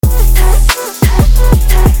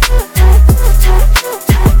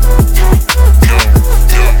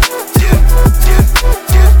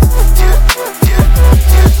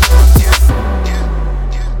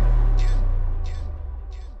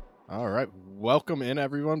welcome in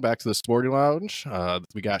everyone back to the Sporting Lounge.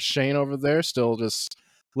 We got Shane over there, still just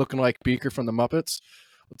looking like Beaker from the Muppets.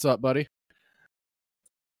 What's up, buddy?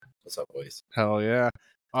 What's up, boys? Hell yeah.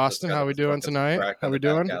 Austin, how we doing tonight? How we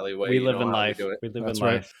doing? We live in life. That's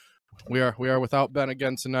right. We are without Ben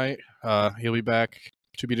again tonight. He'll be back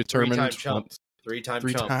to be determined. Three-time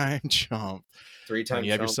chump. chump.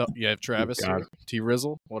 You have Travis here. T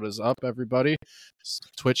Rizzle. What is up, everybody?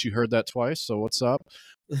 Twitch, you heard that twice, so what's up?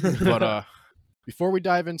 But before we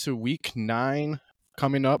dive into week 9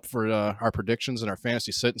 coming up for our predictions and our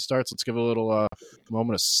fantasy sit and starts, let's give a little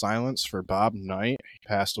moment of silence for Bob Knight. He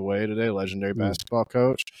passed away today, legendary basketball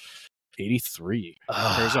coach. 83.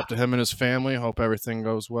 Prayers up to him and his family. Hope everything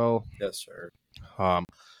goes well. Yes, sir.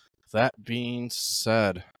 That being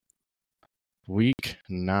said, week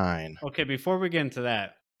 9. Okay, before we get into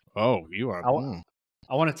that, I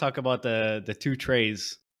want to talk about the 2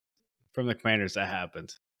 trades from the Commanders that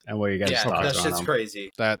happened and what you guys thought on them. That shit's crazy.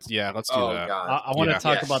 Let's do that. God. I want to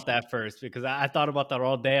talk about that first because I thought about that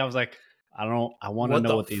all day. I was like, I want to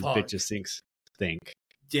know what these bitches think.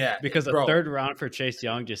 Yeah, because the third round for Chase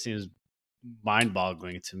Young just seems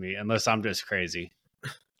mind-boggling to me, unless I'm just crazy.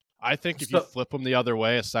 I think if you flip them the other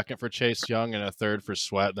way, a second for Chase Young and a third for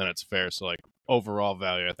Sweat, then it's fair. So, like, overall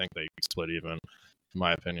value, I think they split even, in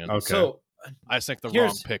my opinion. Okay. So, I think the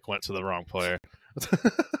wrong pick went to the wrong player.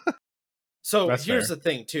 So, here's the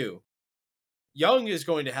thing, too. Young is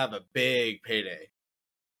going to have a big payday.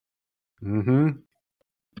 Mm-hmm.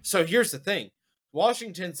 So, here's the thing.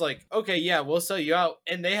 Washington's like, okay, yeah, we'll sell you out.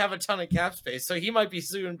 And they have a ton of cap space. So, he might be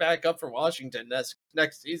suing back up for Washington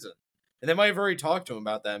next season. And they might have already talked to him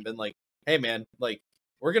about that and been like, hey, man, like,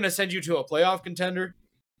 we're going to send you to a playoff contender.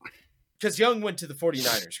 Because Young went to the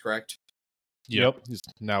 49ers, correct? Yep. He's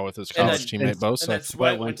now with his college teammate, Bosa. And then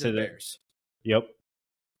Sweat went to the Bears. Yep.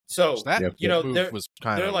 So, that they're was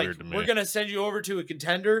kind of like, weird to me. We're going to send you over to a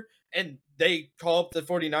contender. And they call up the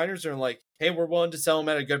 49ers and are like, hey, we're willing to sell him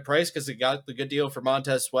at a good price because they got the good deal for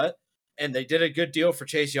Montez Sweat. And they did a good deal for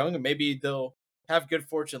Chase Young. And maybe they'll have good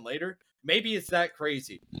fortune later. Maybe it's that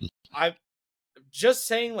crazy. I'm just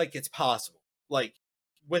saying, like, it's possible. Like,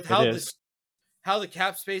 with how the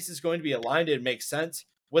cap space is going to be aligned, it makes sense.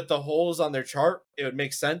 With the holes on their chart, it would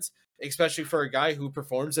make sense, especially for a guy who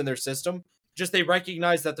performs in their system. Just they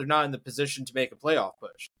recognize that they're not in the position to make a playoff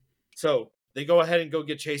push. So they go ahead and go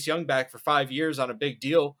get Chase Young back for 5 years on a big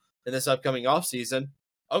deal in this upcoming offseason.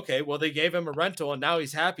 Okay, well, they gave him a rental, and now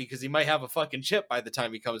he's happy because he might have a fucking chip by the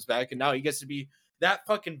time he comes back, and now he gets to be that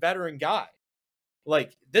fucking veteran guy.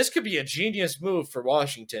 Like, this could be a genius move for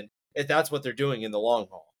Washington if that's what they're doing in the long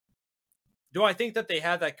haul. Do I think that they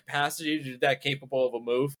have that capacity to do that capable of a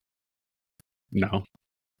move?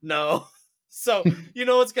 No. So, you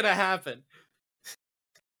know what's going to happen.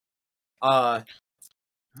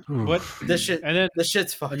 What this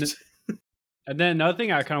shit's fucked. And then another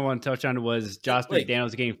thing I kind of want to touch on was Josh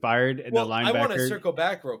McDaniels getting fired and the linebacker. I want to circle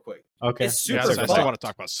back real quick. Okay. It's super I still want to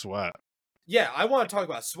talk about Sweat. Yeah, I want to talk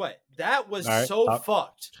about Sweat. That was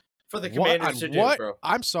fucked for the Commanders to do, bro.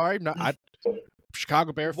 I'm sorry.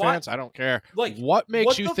 Chicago Bear fans, I don't care. Like, what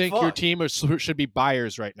makes you think your team should be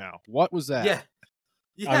buyers right now? What was that?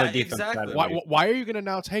 Yeah, exactly. Why are you going to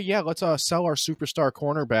announce, hey, yeah, let's sell our superstar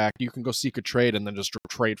cornerback. You can go seek a trade and then just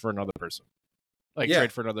trade for another person.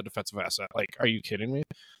 Trade for another defensive asset. Like, are you kidding me?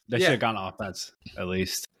 They should have gone offense, at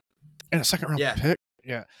least. And a second round pick?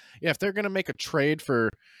 Yeah. If they're going to make a trade for,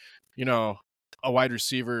 a wide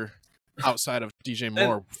receiver outside of DJ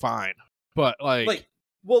Moore, fine. But,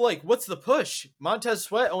 what's the push? Montez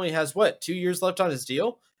Sweat only has, 2 years left on his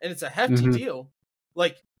deal? And it's a hefty deal.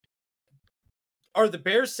 Like, are the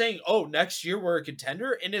Bears saying, oh, next year we're a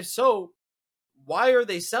contender? And if so, why are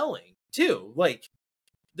they selling, too? Like,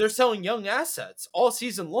 they're selling young assets all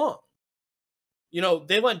season long.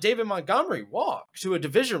 They let David Montgomery walk to a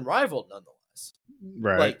division rival, nonetheless.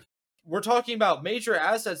 Right. Like, we're talking about major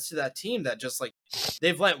assets to that team that just,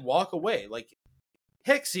 they've let walk away. Like,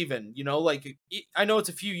 Hicks even, I know it's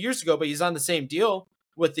a few years ago, but he's on the same deal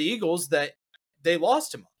with the Eagles that they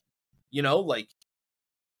lost him on.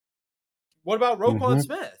 What about Roquan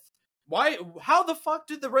Smith? How the fuck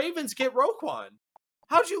did the Ravens get Roquan?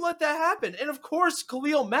 How'd you let that happen? And of course,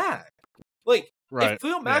 Khalil Mack. If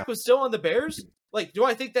Khalil Mack was still on the Bears, do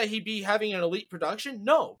I think that he'd be having an elite production?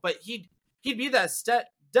 No, but he'd be that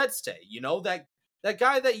dead stay, that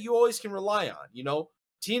guy that you always can rely on,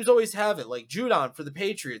 Teams always have it, like Judon for the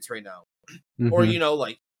Patriots right now. Or,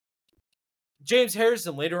 James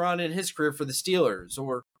Harrison later on in his career for the Steelers.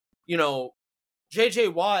 Or, J.J.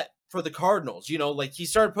 Watt for the Cardinals. He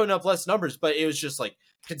started putting up less numbers, but it was just,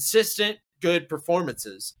 consistent, good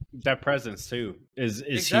performances. That presence, too, is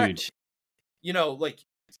huge. like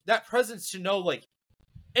that presence to know, like,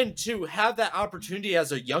 and to have that opportunity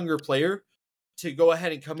as a younger player to go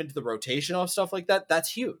ahead and come into the rotation off stuff like that,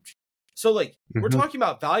 that's huge. So, like, we're talking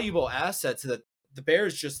about valuable assets that the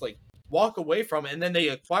Bears just, like, walk away from, and then they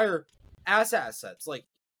acquire assets. Like,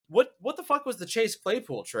 what the fuck was the Chase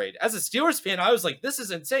Claypool trade? As a Steelers fan, I was like, this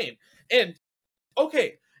is insane. And,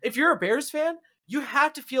 okay, if you're a Bears fan, you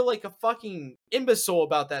have to feel like a fucking imbecile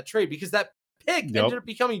about that trade, because that pick ended up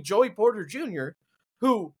becoming Joey Porter Jr.,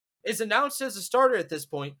 who is announced as a starter at this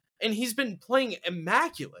point, and he's been playing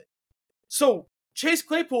immaculate. So Chase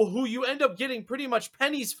Claypool, who you end up getting pretty much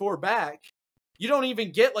pennies for back, you don't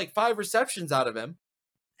even get like 5 receptions out of him,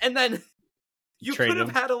 and then you could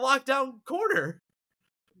have had a lockdown corner.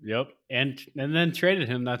 Yep, and then traded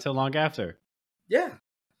him not so long after. Yeah,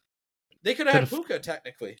 they could have had Puka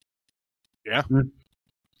technically. Yeah,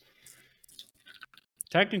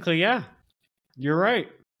 technically, yeah, you're right.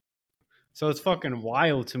 So it's fucking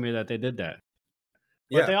wild to me that they did that.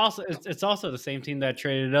 But they also it's also the same team that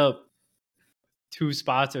traded up 2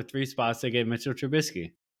 spots or 3 spots to get Mitchell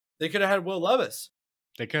Trubisky. They could have had Will Levis.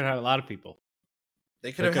 They could have had a lot of people.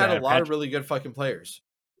 They could have had a lot of really good fucking players.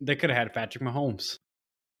 They could have had Patrick Mahomes.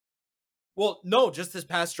 Well, no, just this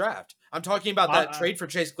past draft. I'm talking about that trade for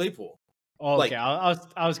Chase Claypool. Oh, okay.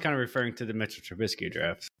 I was kind of referring to the Mitchell Trubisky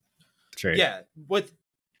draft trade. Yeah,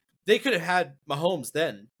 they could have had Mahomes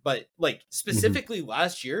then, but like specifically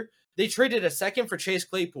last year, they traded a second for Chase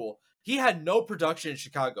Claypool. He had no production in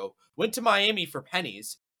Chicago, went to Miami for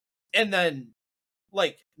pennies, and then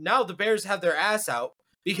like now the Bears have their ass out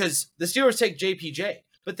because the Steelers take JPJ.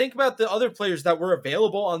 But think about the other players that were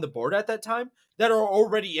available on the board at that time that are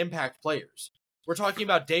already impact players. We're talking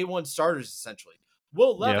about day one starters, essentially.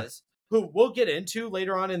 Will Levis, who we'll get into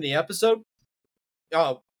later on in the episode,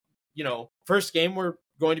 first game we're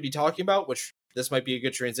going to be talking about, which this might be a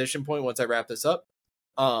good transition point once I wrap this up.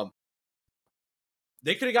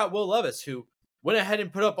 They could have got Will Levis, who went ahead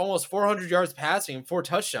and put up almost 400 yards passing and 4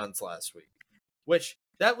 touchdowns last week, which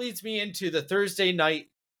that leads me into the Thursday night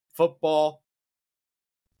football.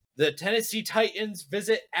 The Tennessee Titans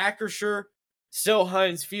visit Acrisure, still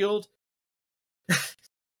Heinz Field,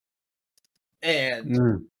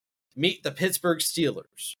 and meet the Pittsburgh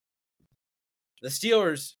Steelers. The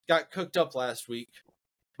Steelers got cooked up last week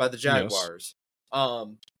by the Jaguars.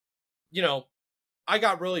 Yes. I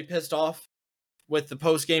got really pissed off with the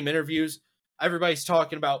post-game interviews. Everybody's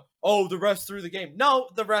talking about, the refs threw the game. No,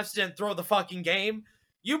 the refs didn't throw the fucking game.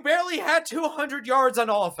 You barely had 200 yards on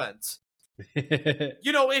offense.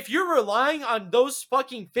 If you're relying on those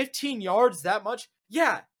fucking 15 yards that much,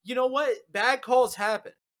 yeah, you know what? Bad calls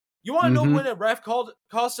happen. You want to know when a ref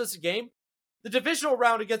cost us a game? The divisional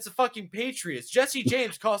round against the fucking Patriots. Jesse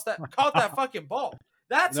James caught that fucking ball.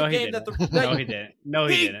 That's a game that the... No, he didn't. No,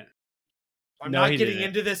 he didn't. I'm not getting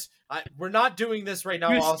into this. We're not doing this right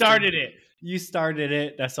now. You started it. You started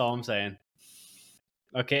it. That's all I'm saying.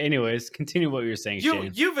 Okay, anyways, continue what you're saying,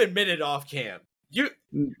 Shane. You've admitted off cam.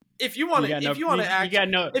 If you want to act, you got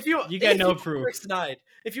no proof.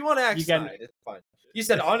 If you want to act snide, it's fine. You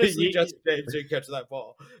said honestly, Jesse James didn't catch that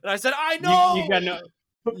ball, and I said I know.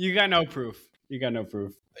 You got no proof. You got no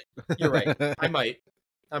proof. You're right. I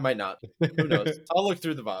might not. Who knows? I'll look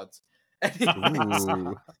through the VODs.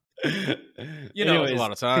 Anyways, a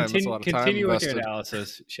lot of time. Continue with your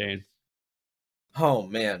analysis, Shane. Oh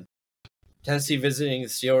man, Tennessee visiting the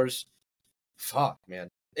Steelers. Fuck, man,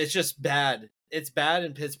 it's just bad. It's bad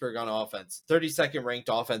in Pittsburgh on offense. 32nd ranked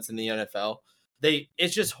offense in the NFL.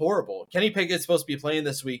 It's just horrible. Kenny Pickett's supposed to be playing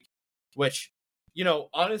this week, which,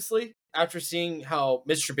 honestly, after seeing how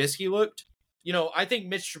Mitch Trubisky looked, I think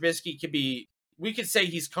Mitch Trubisky we could say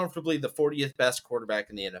he's comfortably the 40th best quarterback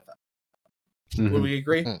in the NFL. Would we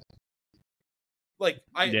agree?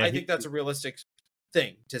 I think that's a realistic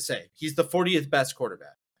thing to say. He's the 40th best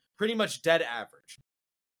quarterback. Pretty much dead average.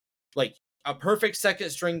 Like a perfect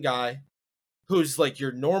second string guy who's like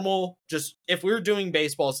your normal, just if we were doing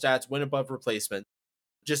baseball stats, win above replacement,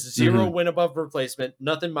 just 0 win above replacement,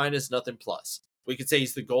 nothing minus, nothing plus. We could say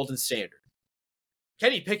he's the golden standard.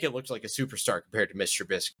 Kenny Pickett looked like a superstar compared to Mitch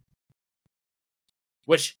Trubisky.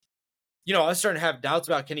 Which, I was starting to have doubts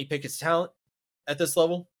about Kenny Pickett's talent at this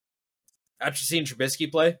level. After seeing Trubisky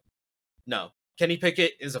play, no. Kenny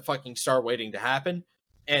Pickett is a fucking star waiting to happen,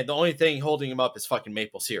 and the only thing holding him up is fucking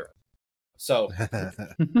maple syrup. So,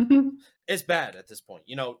 it's bad at this point.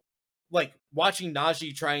 Like, watching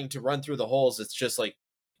Najee trying to run through the holes, it's just like,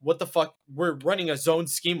 what the fuck? We're running a zone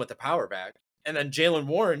scheme with the power back. And then Jalen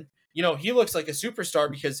Warren, he looks like a superstar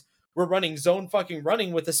because we're running zone fucking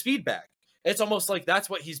running with a speed back. It's almost like that's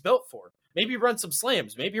what he's built for. Maybe run some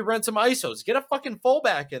slams. Maybe run some ISOs. Get a fucking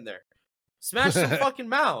fullback in there. Smash some fucking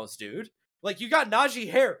mouths, dude. Like, you got Najee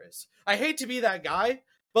Harris. I hate to be that guy,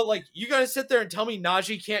 but, like, you gotta sit there and tell me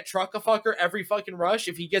Najee can't truck a fucker every fucking rush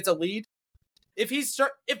if he gets a lead? If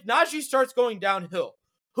Najee starts going downhill,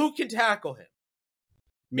 who can tackle him?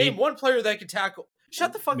 Me. Name one player that can tackle.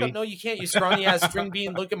 Shut the fuck up. No, you can't, you scrawny ass string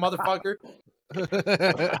bean looking motherfucker.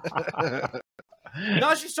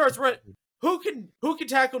 Najee starts running. Who can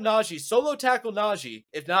tackle Najee? Solo tackle Najee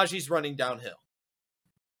if Najee's running downhill.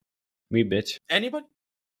 Me, bitch. Anybody?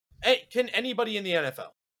 Can anybody in the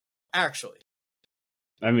NFL? Actually.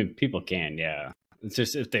 I mean, people can, yeah. It's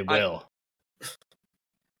just if they will.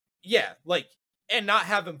 Yeah, like, and not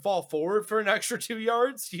have him fall forward for an extra 2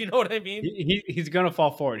 yards. You know what I mean? He's going to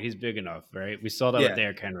fall forward. He's big enough, right? We saw that with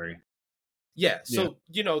Derrick Henry. Yeah, so,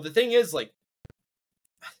 you know, the thing is, like,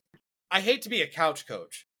 I hate to be a couch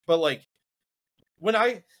coach, but, like, when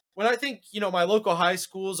I think, you know, my local high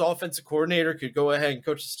school's offensive coordinator could go ahead and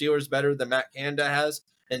coach the Steelers better than Matt Canada has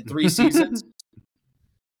in 3 seasons,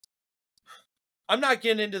 I'm not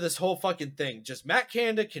getting into this whole fucking thing. Just Matt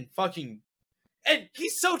Canada can fucking... And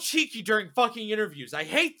he's so cheeky during fucking interviews. I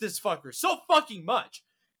hate this fucker so fucking much.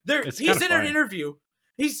 He's in an interview.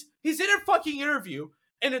 He's in a fucking interview,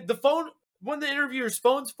 and the phone, one of the interviewer's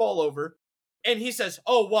phones fall over, and he says,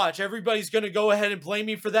 "Oh, watch, everybody's gonna go ahead and blame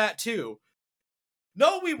me for that too."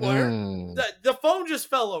 No, we weren't. The phone just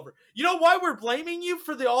fell over. You know why we're blaming you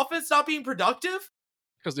for the offense not being productive?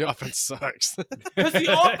 Because the offense sucks. Because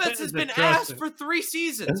the offense has been ass for 3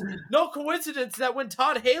 seasons. No coincidence that when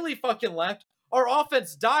Todd Haley fucking left, our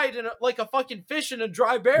offense died like a fucking fish in a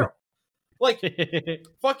dry barrel. Like,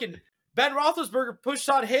 fucking Ben Roethlisberger pushed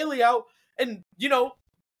Todd Haley out, and, you know,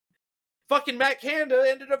 fucking Matt Canada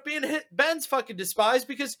ended up being Ben's fucking despise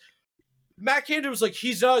because Matt Canada was like,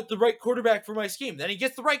 he's not the right quarterback for my scheme. Then he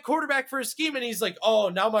gets the right quarterback for his scheme, and he's like, oh,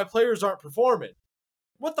 now my players aren't performing.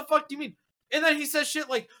 What the fuck do you mean? And then he says shit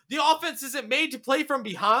like, the offense isn't made to play from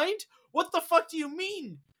behind? What the fuck do you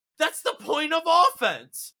mean? That's the point of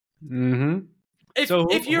offense. Mm-hmm.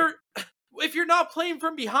 If you're not playing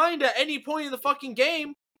from behind at any point in the fucking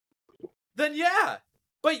game, then yeah.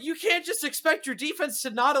 But you can't just expect your defense to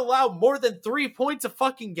not allow more than 3 points a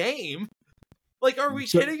fucking game. Like, are we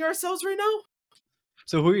kidding ourselves right now?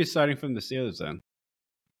 So who are you starting from the Steelers then?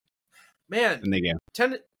 Man, in the game.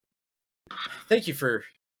 Thank you for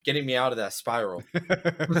getting me out of that spiral.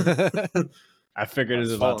 I figured it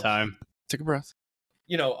was about time. Take a breath.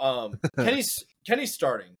 You know, Kenny's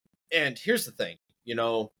starting. And here's the thing, you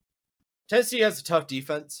know, Tennessee has a tough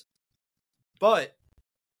defense, but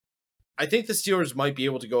I think the Steelers might be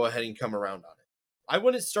able to go ahead and come around on it. I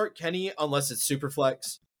wouldn't start Kenny unless it's super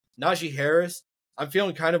flex. Najee Harris, I'm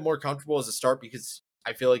feeling kind of more comfortable as a start because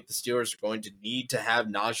I feel like the Steelers are going to need to have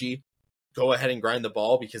Najee go ahead and grind the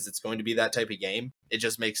ball because it's going to be that type of game. It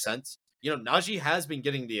just makes sense. You know, Najee has been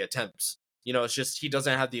getting the attempts. You know, it's just he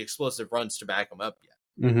doesn't have the explosive runs to back him up yet.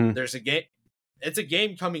 Mm-hmm. There's a game. It's a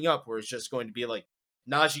game coming up where it's just going to be like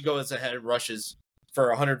Najee goes ahead and rushes for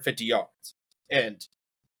 150 yards. And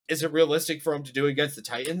is it realistic for him to do against the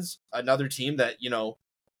Titans? Another team that, you know,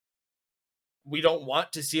 we don't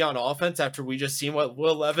want to see on offense after we just seen what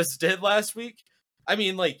Will Levis did last week. I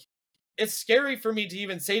mean, like, it's scary for me to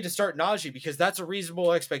even say to start Najee because that's a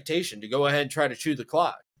reasonable expectation to go ahead and try to chew the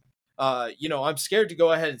clock. You know, I'm scared to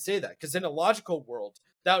go ahead and say that because in a logical world,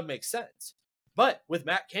 that would make sense. But with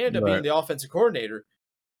Matt Canada being the offensive coordinator,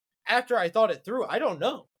 after I thought it through, I don't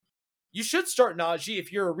know. You should start Najee if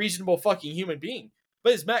you're a reasonable fucking human being.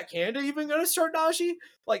 But is Matt Canada even going to start Najee?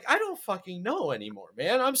 Like, I don't fucking know anymore,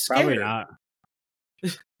 man. I'm scared. Probably not.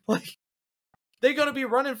 Like, they're going to be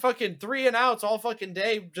running fucking 3 and outs all fucking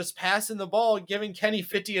day, just passing the ball, giving Kenny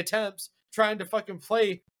 50 attempts, trying to fucking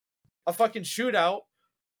play a fucking shootout.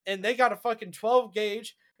 And they got a fucking 12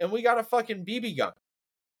 gauge, and we got a fucking BB gun.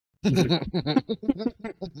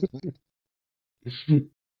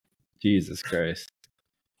 Jesus Christ.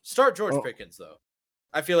 Start George Pickens, though.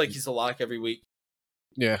 I feel like he's a lock every week.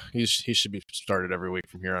 Yeah, he should be started every week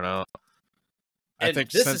from here on out. And I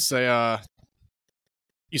think since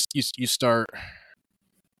you start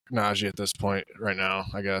Najee at this point right now,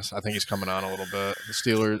 I guess. I think he's coming on a little bit. The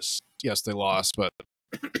Steelers, yes, they lost, but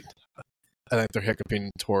I think they're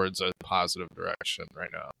hiccuping towards a positive direction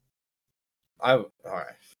right now. All right.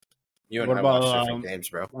 You and What I about, watch different games,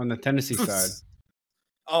 bro. On the Tennessee side.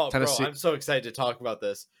 Oh, Tennessee. bro, I'm so excited to talk about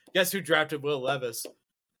this. Guess who drafted Will Levis?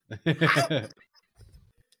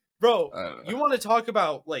 Bro, you want to talk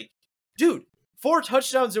about, like, dude, 4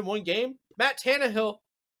 touchdowns in one game? Matt Tannehill,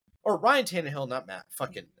 or Ryan Tannehill, not Matt.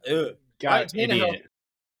 Fucking, God, idiot.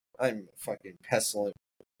 I'm fucking pestilent,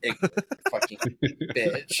 ignorant fucking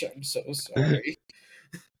bitch. I'm so sorry.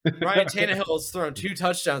 Ryan Tannehill has thrown 2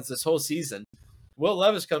 touchdowns this whole season. Will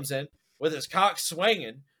Levis comes in with his cock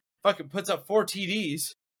swinging, fucking puts up 4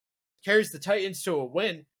 TDs, carries the Titans to a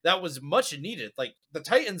win that was much needed. Like, the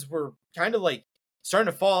Titans were kind of like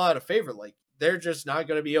starting to fall out of favor. Like, they're just not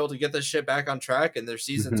going to be able to get this shit back on track and their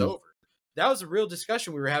season's over. That was a real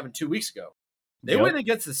discussion we were having 2 weeks ago. They win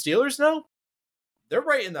against the Steelers now. They're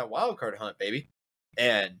right in that wild card hunt, baby.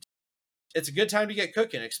 And it's a good time to get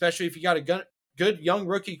cooking, especially if you got a good young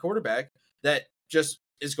rookie quarterback that just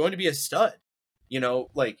is going to be a stud. You know,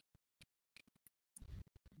 like,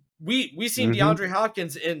 we seen DeAndre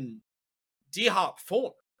Hopkins in D-Hop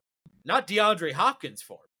form. Not DeAndre Hopkins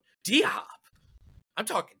form. D-Hop. I'm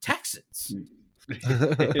talking Texans.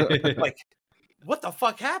 Like, what the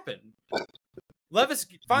fuck happened? Levis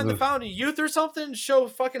find the fountain of youth or something? Show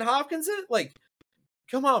fucking Hopkins it? Like,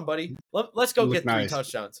 come on, buddy. Let's go get 3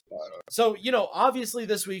 touchdowns. So, you know, obviously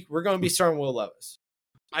this week we're going to be starting Will Levis.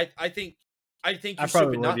 I think you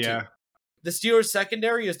should not to. The Steelers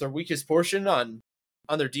secondary is their weakest portion on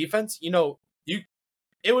their defense. You know,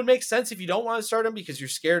 it would make sense if you don't want to start him because you're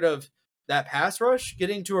scared of that pass rush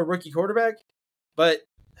getting to a rookie quarterback. But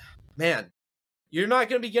man, you're not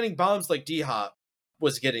going to be getting bombs like D-Hop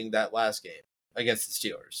was getting that last game against the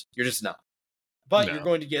Steelers. You're just not. But you're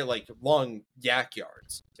going to get like long yak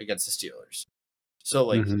yards against the Steelers. So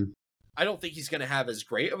like, I don't think he's going to have as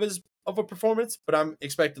great of a performance, but I'm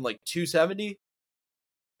expecting like 270,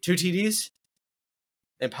 2 TDs,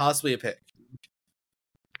 and possibly a pick.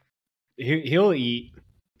 He'll eat.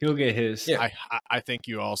 He'll get his. Yeah. I think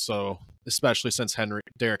you also, especially since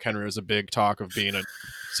Derrick Henry was a big talk of being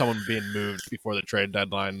someone being moved before the trade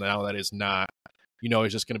deadline. Now that is not. You know,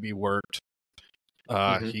 he's just going to be worked.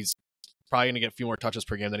 He's probably going to get a few more touches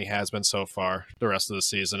per game than he has been so far the rest of the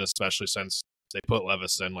season, especially since they put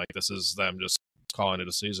Levis in. Like, this is them just calling it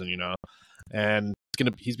a season, you know. And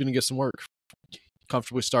he's going to get some work.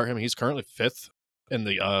 Comfortably start him. He's currently 5th in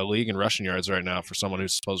the league in rushing yards right now for someone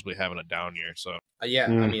who's supposedly having a down year. So I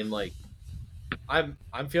mean, like, I'm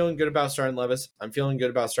feeling good about starting Levis. I'm feeling good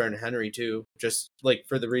about starting Henry too. Just like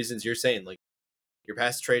for the reasons you're saying, like, you're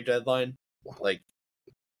past trade deadline, like,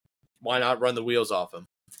 why not run the wheels off him?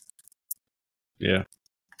 Yeah,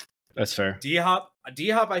 that's fair. D-Hop,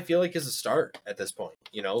 I feel like is a start at this point.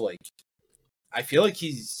 You know, like, I feel like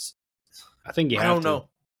he's. I think I don't know.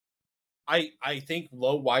 I think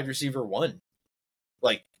low wide receiver 1.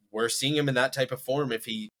 Like, we're seeing him in that type of form.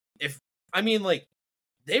 I mean, like,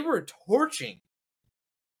 they were torching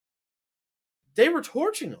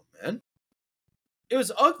him, man. It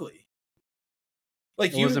was ugly.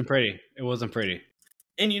 Like, it wasn't pretty.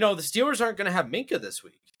 And, you know, the Steelers aren't going to have Minka this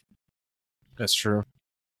week. That's true.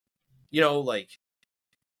 You know, like,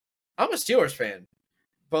 I'm a Steelers fan,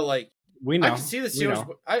 but, like, we know. I can see the Steelers.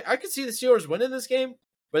 I could see the Steelers winning this game,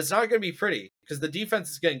 but it's not going to be pretty because the defense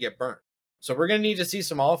is going to get burnt. So we're going to need to see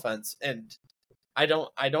some offense, and I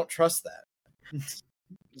don't trust that.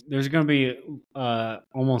 There's going to be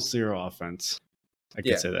almost 0 offense. I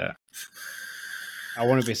can say that. I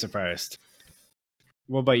wouldn't be surprised.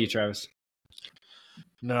 What about you, Travis?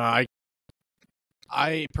 No,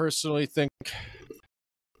 I personally think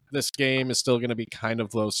this game is still going to be kind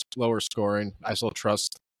of lower scoring. I still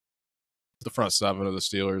trust the front 7 of the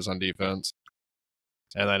Steelers on defense.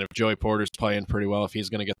 And then if Joey Porter's playing pretty well, if he's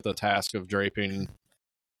going to get the task of draping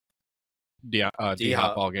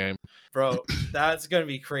D-Hop all game. Bro, that's going to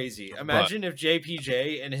be crazy. Imagine if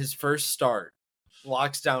JPJ in his first start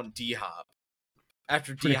locks down D-Hop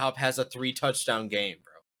after D-Hop has a 3-touchdown game,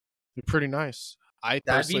 bro. Pretty nice. I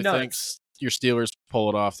personally think your Steelers pull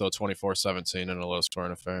it off, though, 24-17 in a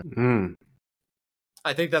low-scoring affair.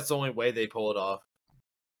 I think that's the only way they pull it off.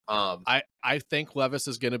 I think Levis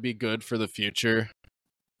is going to be good for the future,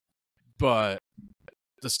 but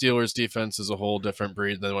the Steelers' defense is a whole different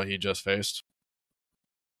breed than what he just faced.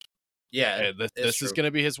 Yeah, this is going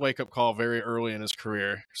to be his wake-up call very early in his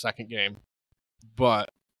career, second game, but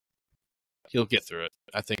he'll get through it.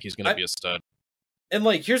 I think he's going to be a stud. And,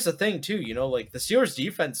 like, here's the thing, too. You know, like, the Steelers'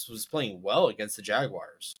 defense was playing well against the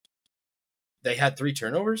Jaguars. They had 3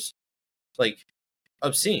 turnovers. Like,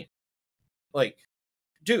 obscene. Like,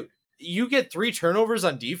 dude, you get 3 turnovers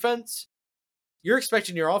on defense, you're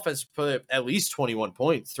expecting your offense to put at least 21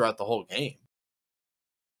 points throughout the whole game.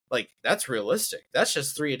 Like, that's realistic. That's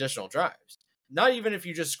just 3 additional drives. Not even if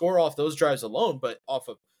you just score off those drives alone, but off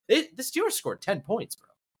of... the Steelers scored 10 points, bro.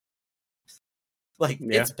 Like,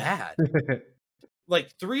 it's bad.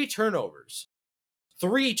 Like, 3 turnovers.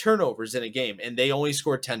 3 turnovers in a game, and they only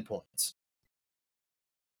scored 10 points.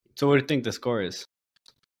 So what do you think the score is?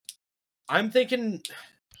 I'm thinking...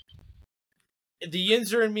 The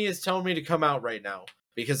Yinzer in me is telling me to come out right now.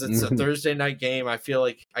 because it's a Thursday night game. I feel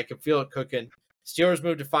like I can feel it cooking. Steelers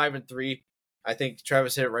moved to 5-3. I think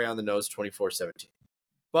Travis hit it right on the nose, 24-17.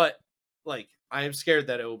 But like, I am scared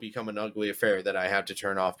that it will become an ugly affair that I have to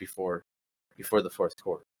turn off before the fourth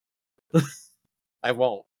quarter. I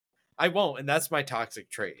won't, and that's my toxic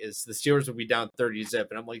trait. Is the Steelers will be down 30-0,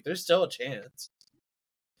 and I'm like, there's still a chance.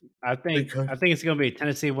 I think it's gonna be a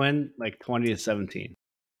Tennessee win, like 20-17.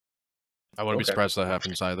 I wouldn't be surprised if that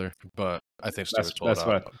happens either, but I think Steelers pull it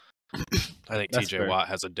out. I think TJ Watt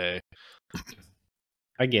has a day.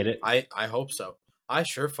 I get it. I hope so. I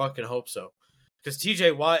sure fucking hope so. Because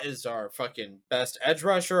TJ Watt is our fucking best edge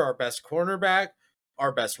rusher, our best cornerback,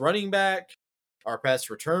 our best running back, our best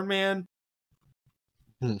return man.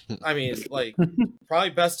 I mean, like,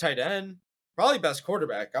 probably best tight end, probably best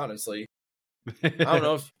quarterback, honestly. I don't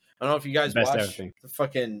know if you guys watch the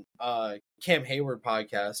fucking Cam Hayward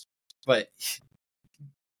podcast, but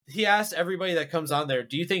he asked everybody that comes on there,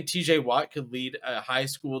 do you think TJ Watt could lead a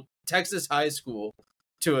Texas high school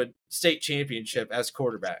to a state championship as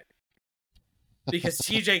quarterback? Because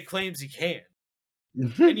TJ claims he can.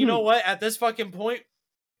 And you know what? At this fucking point,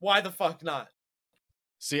 why the fuck not?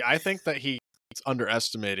 See, I think that he's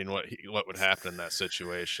underestimating what would happen in that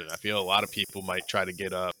situation. I feel a lot of people might try to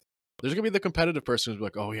get up. There's going to be the competitive person who's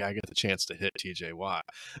like, oh, yeah, I get the chance to hit TJ Watt.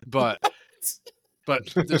 But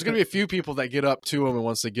there's going to be a few people that get up to him, and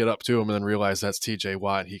once they get up to him and then realize that's TJ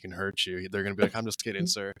Watt and he can hurt you, they're going to be like, I'm just kidding,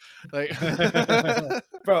 sir. Like,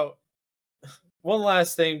 bro, one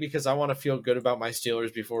last thing, because I want to feel good about my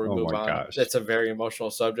Steelers before we move on. Gosh. That's a very emotional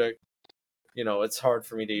subject. You know, it's hard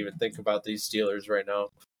for me to even think about these Steelers right now.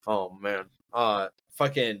 Oh, man.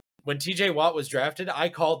 Fucking, when TJ Watt was drafted, I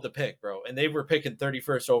called the pick, bro, and they were picking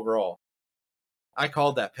 31st overall. I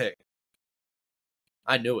called that pick.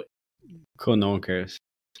 I knew it. Cool, no one cares.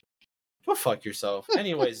 Go fuck yourself.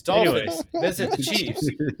 Anyways, Dolphins visit the Chiefs.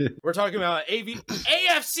 We're talking about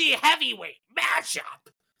AFC heavyweight matchup.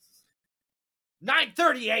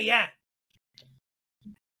 9:30 a.m.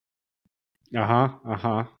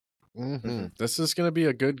 Mm-hmm. This is going to be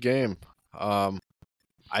a good game.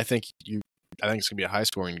 I think it's going to be a high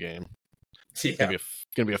scoring game. Yeah. It's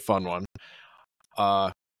going to be a fun one.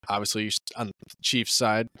 Obviously, on the Chiefs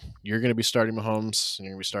side, you're going to be starting Mahomes and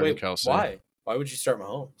you're going to be starting Kelsey. Why? Why would you start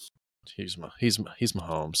Mahomes? He's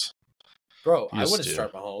Mahomes. Bro, I wouldn't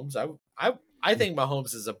start Mahomes. I think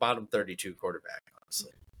Mahomes is a bottom 32 quarterback,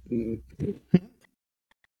 honestly.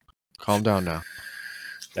 Calm down now.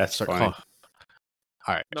 That's fine. All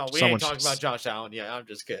right. No, we ain't talking about Josh Allen. Yeah, I'm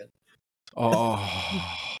just kidding. Oh.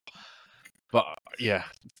 But, yeah.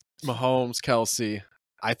 Mahomes, Kelsey.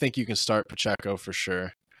 I think you can start Pacheco for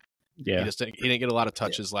sure. Yeah. He didn't get a lot of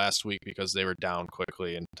touches last week because they were down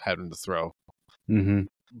quickly and having to throw. Mm-hmm.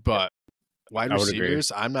 But wide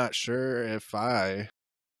receivers, I'm not sure if I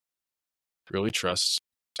really trust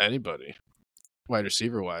anybody wide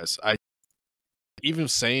receiver wise. Even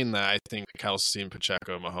saying that, I think Kelsey and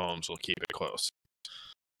Pacheco and Mahomes will keep it close.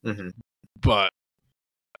 Mm-hmm. But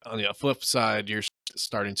on the flip side, you're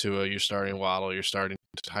starting Tua, you're starting Waddle, you're starting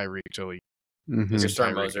Tyreek till you're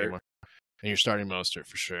starting Mostert. And you're starting Mostert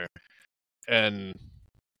for sure. And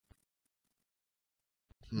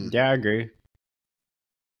yeah, I agree.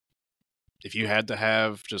 If you had to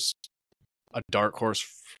have just a dark horse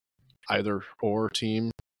either or team,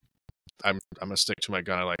 I'm gonna stick to my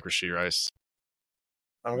guy like Rashee Rice.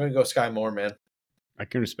 I'm gonna go Sky Moore, man. I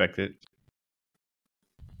can respect it.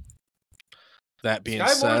 That being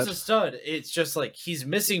Sky said, Moore's a stud. It's just like he's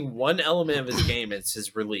missing one element of his game. It's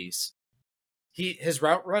his release. His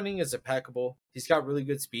route running is impeccable. He's got really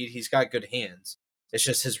good speed. He's got good hands. It's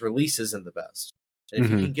just his release isn't the best. And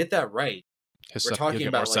if you can get that right, we're talking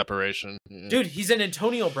about more separation. Dude, he's an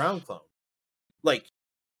Antonio Brown clone. Like,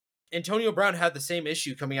 Antonio Brown had the same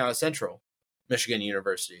issue coming out of Central Michigan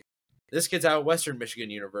University. This kid's out of Western Michigan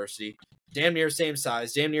University. Damn near same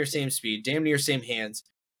size, damn near same speed, damn near same hands.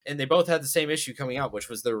 And they both had the same issue coming out, which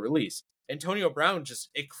was their release. Antonio Brown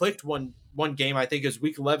it clicked one game, I think it was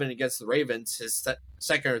week 11 against the Ravens, his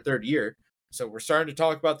second or third year. So we're starting to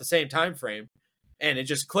talk about the same time frame. And it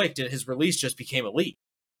just clicked and his release just became elite.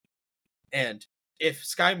 And if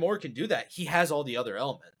Sky Moore can do that, he has all the other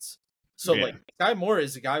elements. So like Sky Moore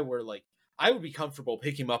is a guy where like I would be comfortable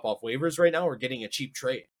picking him up off waivers right now or getting a cheap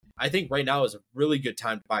trade. I think right now is a really good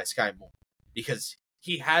time to buy Sky Moore because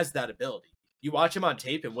he has that ability. You watch him on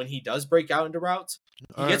tape, and when he does break out into routes,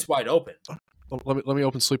 he gets wide open. Let me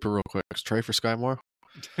open Sleeper real quick. Trey for Sky Moore.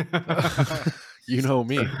 You know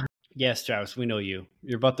me. Yes, Travis, we know you.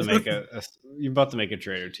 You're about to make a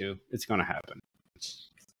trade or two. It's gonna happen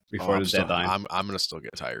before the deadline. I'm gonna still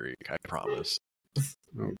get Tyreek. I promise.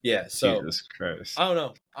 Oh, Yeah, so Jesus Christ. I don't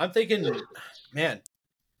know. I'm thinking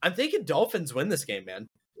Dolphins win this game, man.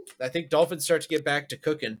 I think Dolphins start to get back to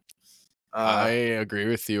cooking. I agree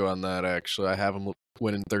with you on that, actually. I have them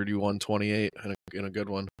winning 31-28 in a good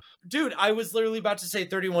one. Dude, I was literally about to say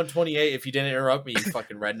 31-28 if you didn't interrupt me, you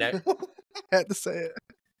fucking redneck. I had to say it.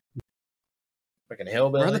 Fucking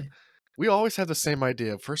hillbilly. We always have the same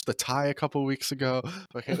idea. First, the tie a couple weeks ago.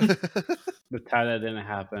 The tie that didn't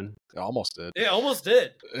happen. It almost did. It almost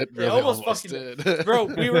did. It really almost fucking did. Bro,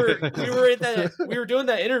 we were doing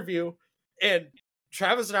that interview, and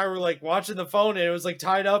Travis and I were like watching the phone, and it was like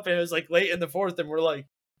tied up, and it was like late in the fourth, and we're like,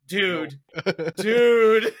 dude. Yeah,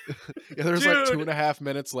 there was like 2.5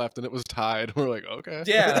 minutes left, and it was tied. We're like, okay.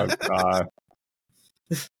 Yeah. Oh, God.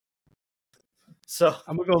 So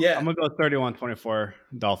I'm gonna go 31-24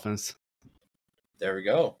 Dolphins. there we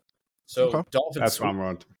go. So Okay. Dolphins. That's what I'm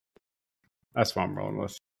rolling. That's what I'm rolling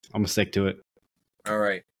with. I'm gonna stick to it. All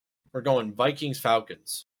right. We're going Vikings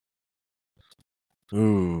Falcons.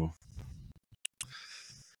 Ooh.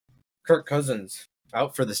 Kirk Cousins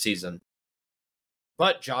out for the season.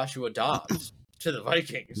 But Joshua Dobbs to the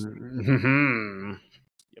Vikings. Mm-hmm.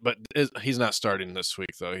 But he's not starting this week,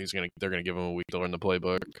 though. They're gonna give him a week to learn the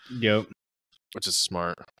playbook, Yep. which is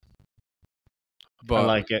smart. But I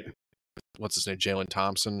like it. what's his name? Jalen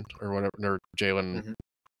Thompson or whatever. Or Jalen. Mhm.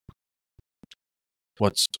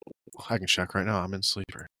 I can check right now. I'm in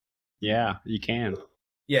sleeper. Yeah, you can.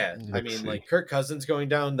 Yeah, I Let's mean, see. like Kirk Cousins going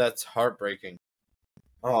down, that's heartbreaking.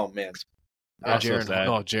 Oh man. Yeah, Also sad.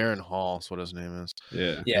 Jaron Hall is what his name is.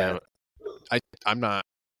 Yeah. Yeah. I'm not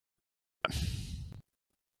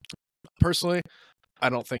personally. I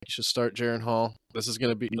don't think you should start Jaron Hall. This is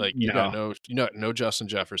gonna be like you got no Justin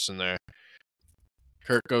Jefferson there.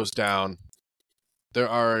 Kirk goes down. They're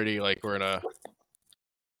already like we're in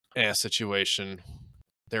a situation.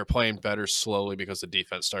 They're playing better slowly because the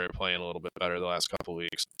defense started playing a little bit better the last couple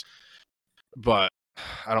weeks. But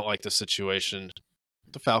I don't like the situation.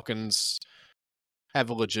 The Falcons have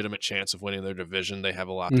a legitimate chance of winning their division. They have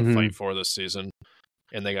a lot to fight for this season,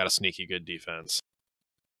 and they got a sneaky good defense.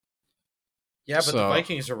 Yeah, but the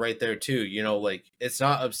Vikings are right there too. You know, like it's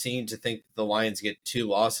not obscene to think the Lions get 2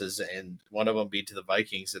 losses and one of them be to the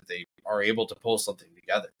Vikings, that they are able to pull something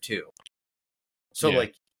together too. So Yeah.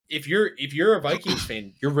 like if you're a Vikings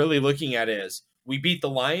fan, you're really looking at it as we beat the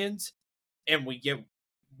Lions and we get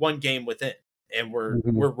 1 game within and we're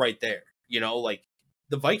right there. You know, like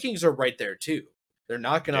the Vikings are right there too. They're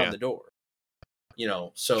knocking on the door. You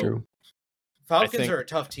know, so True. Falcons are a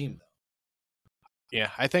tough team though. Yeah,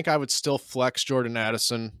 I think I would still flex Jordan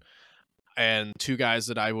Addison, and 2 guys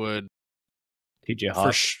that I would TJ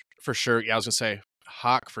Hawk. for sure. Yeah, I was gonna say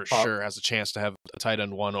Hawk for sure has a chance to have a tight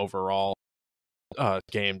end 1 overall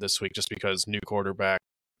game this week, just because new quarterback.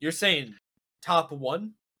 You're saying top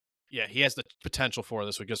 1? Yeah, he has the potential for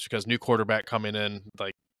this week, just because new quarterback coming in.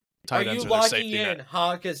 Like tight are ends you are their locking safety in net.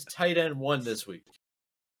 Hawk as tight end 1 this week?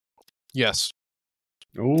 Yes,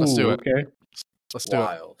 Ooh, let's do it. Okay. Let's do it.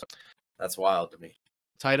 Wild. That's wild to me.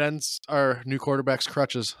 Tight ends are new quarterbacks'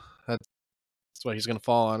 crutches. That's what he's going to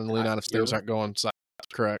fall on and lean on if things aren't going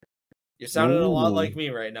correct. You're sounding a lot like me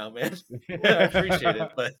right now, man. I appreciate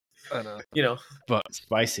it, but I know. you know, But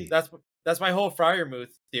spicy. That's my whole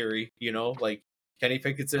Freiermuth theory. You know, like Kenny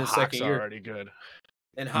Pickett's in his Hawk's second year, already good.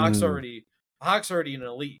 and Hawk's already an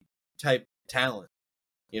elite type talent.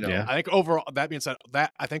 You know, Yeah. I think overall, that being said,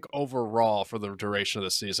 I think overall for the duration of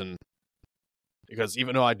the season, because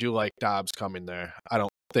even though I do like Dobbs coming there, I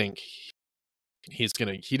don't think he's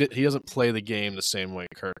gonna. He doesn't play the game the same way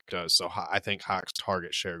Kirk does. So I think Hawk's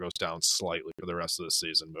target share goes down slightly for the rest of the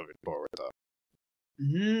season moving forward,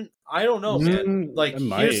 though. I don't know, man. Like,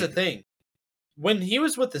 here's the thing: when he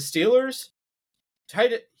was with the Steelers,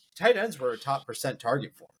 tight ends were a top %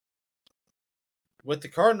 target for him. With the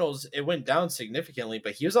Cardinals, it went down significantly,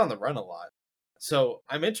 but he was on the run a lot. So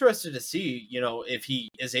I'm interested to see, you know, if he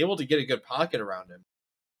is able to get a good pocket around him.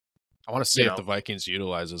 I want to see if the Vikings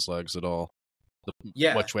utilize his legs at all.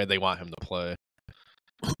 Which way they want him to play.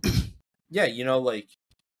 Yeah, you know, like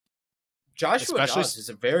Joshua Dobbs is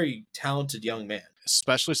a very talented young man.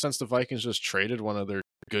 Especially since the Vikings just traded one of their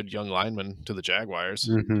good young linemen to the Jaguars.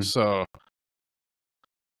 Mm-hmm. So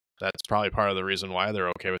that's probably part of the reason why they're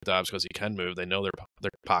okay with Dobbs, because he can move. They know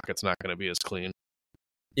their pocket's not going to be as clean.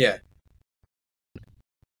 Yeah.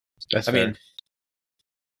 That's I mean,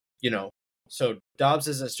 you know, so Dobbs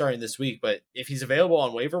isn't starting this week, but if he's available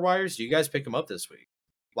on waiver wires, you guys pick him up this week.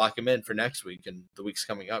 Lock him in for next week and the weeks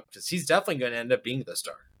coming up, because he's definitely going to end up being the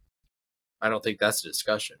starter. I don't think that's a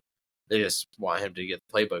discussion. They just want him to get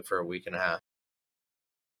the playbook for a week and a half.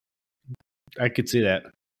 I could see that.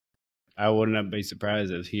 I wouldn't be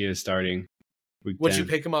surprised if he is starting week Would 10. you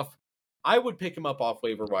pick him up? I would pick him up off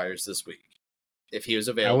waiver wires this week if he was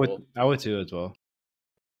available. I would too as well.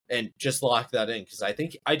 And just lock that in because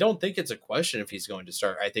I don't think it's a question if he's going to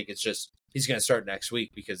start. I think it's just he's going to start next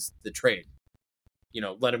week because the trade.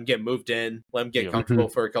 Let him get moved in, let him get comfortable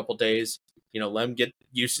for a couple days. Let him get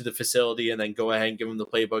used to the facility, and then go ahead and give him the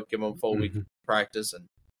playbook, give him a full week of practice, and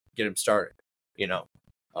get him started.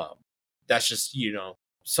 That's just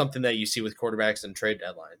something that you see with quarterbacks and trade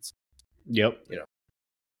deadlines. Yep.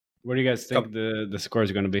 What do you guys think the score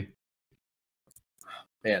is going to be?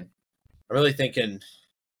 Man, I'm thinking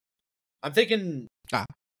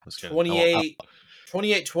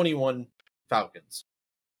 28-21 Falcons.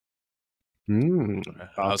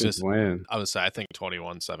 Falcons win. I would say I think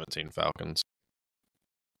 21-17 Falcons.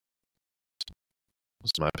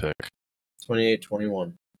 What's my pick?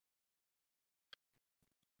 28-21.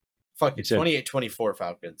 Fuck it, 28-24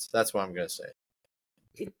 Falcons. That's what I'm gonna say.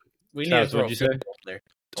 We need to throw a field goal there.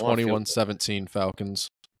 21-17 Falcons.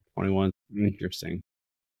 21. Interesting.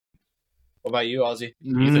 What about you, Ozzy?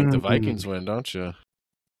 You think the Vikings win, don't you?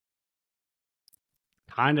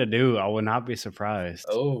 Kind of do. I would not be surprised.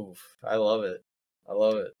 Oh, I love it.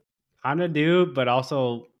 Kind of do, but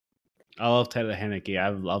also I love Taylor Heineke.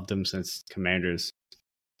 I've loved him since Commanders.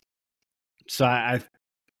 So I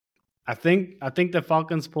think the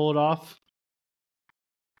Falcons pull it off.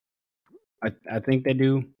 I think they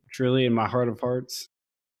do, truly, in my heart of hearts.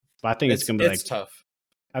 But I think it's gonna be tough.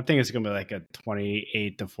 I think it's gonna be like a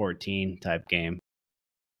 28-14 type game.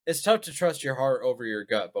 It's tough to trust your heart over your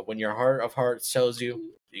gut, but when your heart of hearts tells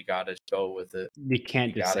you, you gotta go with it. You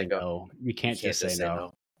can't just say no. You can't just say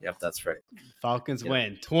no. Yep, that's right. Falcons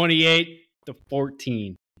win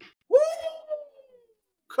 28-14. Woo!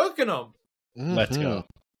 Cooking them. Let's go.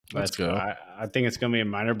 Let's go. I think it's gonna be a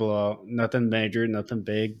minor blowout. Nothing major, nothing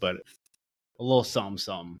big, but a little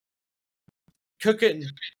something. Cooking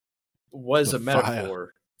was a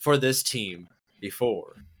metaphor for this team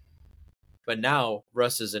before. But now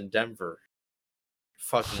Russ is in Denver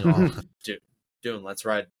fucking off doing let's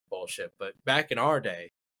ride bullshit. But back in our day,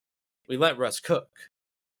 we let Russ cook.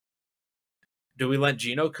 Do we let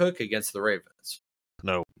Geno cook against the Ravens?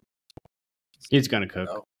 No. He's gonna cook.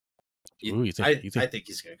 No. I think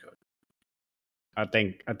he's gonna cook. I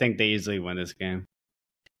think they easily win this game.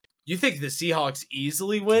 You think the Seahawks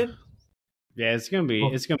easily win? Yeah, it's gonna be a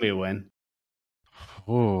win.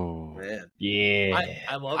 Oh man, yeah,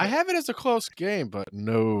 I love it. I have it as a close game, but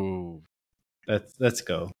no. Let's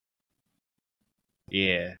go.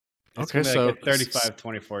 Yeah. It's okay, so like a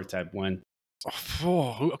 35-24 type win.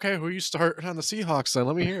 Oh, okay, who you start on the Seahawks then?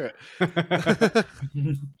 Let me hear it.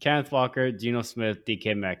 Kenneth Walker, Geno Smith,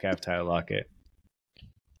 DK Metcalf, Tyler Lockett.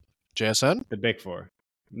 JSN? The big four.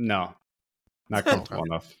 No. Not comfortable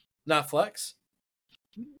enough. Not flex?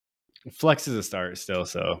 Flex is a start still,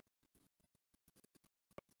 so.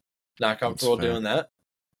 Not comfortable doing that?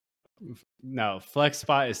 No, flex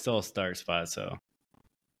spot is still a start spot, so.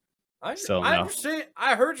 I understand.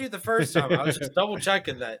 I heard you the first time. I was just double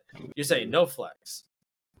checking that you're saying no flex.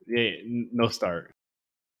 Yeah, no start.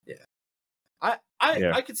 Yeah.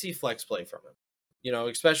 I could see flex play from him.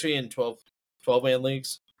 Especially in 12-man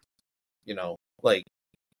leagues. Like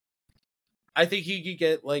I think he could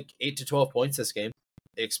get like 8 to 12 points this game.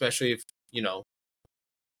 Especially if,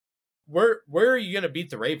 where are you going to beat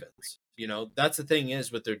the Ravens? That's the thing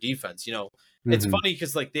is with their defense. It's funny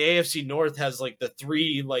because like the AFC North has like the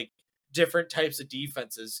three like different types of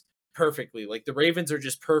defenses perfectly. Like the Ravens are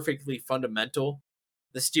just perfectly fundamental.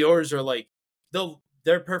 The Steelers are like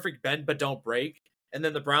they're perfect bend but don't break. And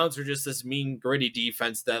then the Browns are just this mean gritty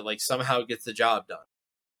defense that like somehow gets the job done.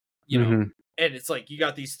 And it's like you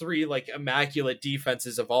got these three like immaculate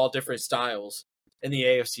defenses of all different styles in the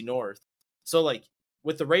AFC North. So like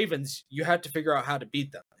with the Ravens, you have to figure out how to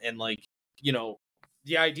beat them. And like,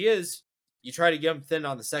 the idea is you try to get them thin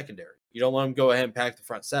on the secondary. You don't let them go ahead and pack the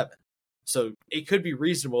front seven. So it could be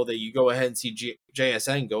reasonable that you go ahead and see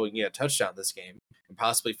JSN go and get a touchdown this game and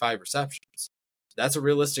possibly 5 receptions. That's a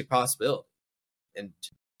realistic possibility. And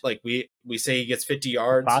like we say he gets 50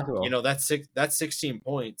 yards, that's 16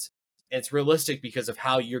 points. And it's realistic because of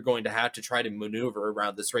how you're going to have to try to maneuver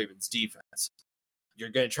around this Ravens defense. You're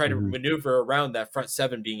going to try to maneuver around that front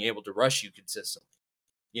seven being able to rush you consistently.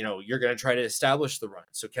 You're going to try to establish the run.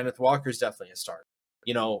 So Kenneth Walker is definitely a start.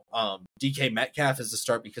 DK Metcalf is a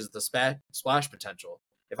start because of the splash potential.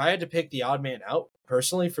 If I had to pick the odd man out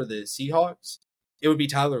personally for the Seahawks, it would be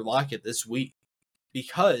Tyler Lockett this week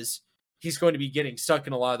because he's going to be getting stuck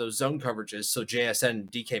in a lot of those zone coverages. So JSN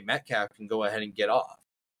and DK Metcalf can go ahead and get off.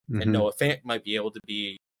 And Noah Fant might be able to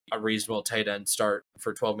be, a reasonable tight end start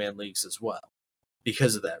for 12-man leagues as well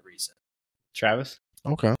because of that reason. Travis?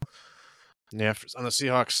 Okay. Yeah, on the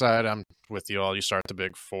Seahawks side, I'm with you all. You start the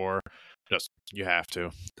big four. You have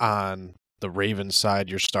to. On the Ravens side,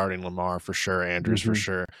 you're starting Lamar for sure, Andrews for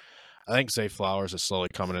sure. I think Zay Flowers is slowly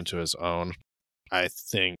coming into his own. I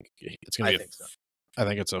think it's gonna be. I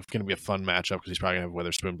think it's gonna be a fun matchup because he's probably gonna have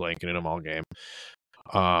Witherspoon blanketing him all game.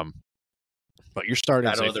 But you're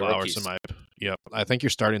starting Zay Flowers Yep, I think you're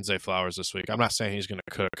starting Zay Flowers this week. I'm not saying he's gonna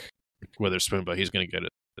cook Witherspoon, but he's gonna get it.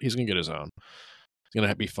 He's gonna get his own. It's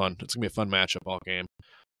gonna be fun. It's gonna be a fun matchup all game.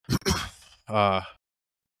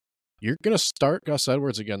 You're gonna start Gus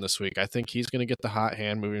Edwards again this week. I think he's gonna get the hot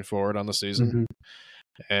hand moving forward on the season,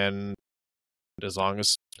 and as long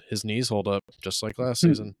as his knees hold up, just like last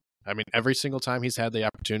season. I mean, every single time he's had the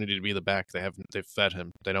opportunity to be the back, they've fed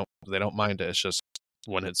him. They don't mind it. It's just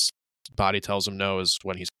when his body tells him no is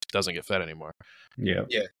when he doesn't get fed anymore. Yeah.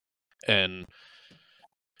 And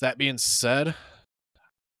that being said,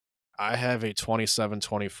 I have a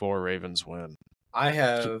 27-24 Ravens win. I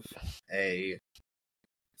have a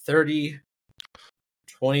 30-24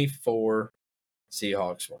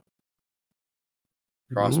 Seahawks win.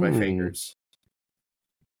 Cross my fingers.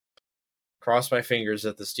 Cross my fingers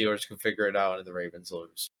that the Steelers can figure it out and the Ravens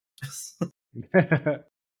lose. I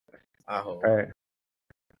hope. All right.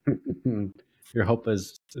 Your hope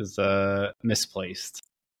is misplaced.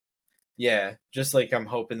 Yeah, just like I'm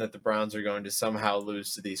hoping that the Browns are going to somehow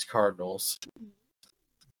lose to these Cardinals.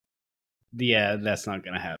 Yeah, that's not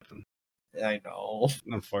going to happen. I know.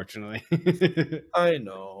 Unfortunately. I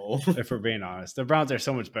know. If we're being honest. The Browns are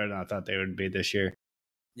so much better than I thought they would be this year.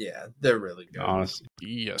 Yeah, they're really good. Honestly.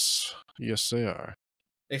 Yes. Yes, they are.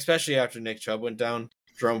 Especially after Nick Chubb went down.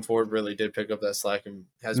 Jerome Ford really did pick up that slack and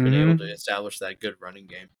has been able to establish that good running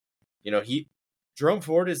game. You know, Jerome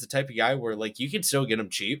Ford is the type of guy where, like, you can still get him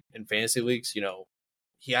cheap in fantasy leagues. You know,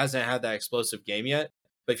 he hasn't had that explosive game yet,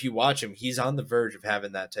 but if you watch him, he's on the verge of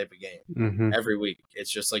having that type of game every week.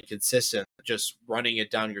 It's just like consistent, just running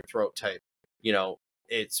it down your throat type. You know,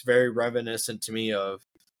 it's very reminiscent to me of,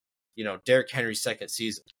 you know, Derrick Henry's second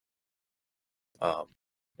season.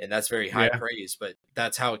 And that's very high praise, but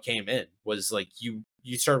that's how it came in. Was like you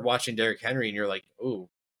started watching Derrick Henry and you're like, oh,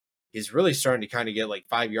 he's really starting to kind of get like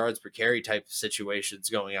 5 yards per carry type of situations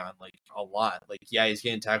going on, like a lot. Like, yeah, he's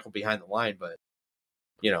getting tackled behind the line, but,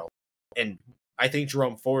 you know, and I think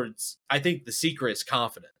I think the secret is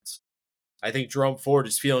confidence. I think Jerome Ford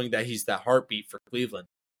is feeling that he's that heartbeat for Cleveland.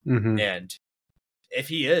 And if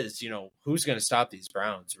he is, you know, who's going to stop these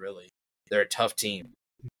Browns, really? They're a tough team.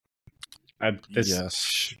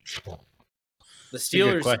 Yes. The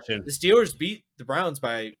Steelers beat the Browns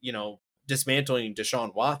by, you know, dismantling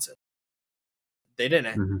Deshaun Watson. They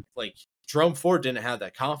didn't like Jerome Ford didn't have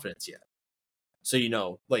that confidence yet. So, you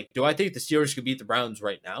know, like, do I think the Steelers could beat the Browns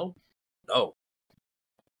right now? No.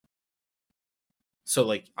 So,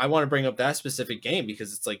 like, I want to bring up that specific game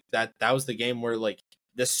because it's like that was the game where, like,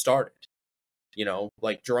 this started. You know,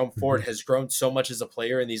 like, Jerome Ford has grown so much as a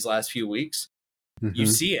player in these last few weeks. You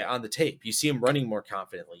see it on the tape. You see him running more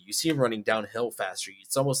confidently. You see him running downhill faster.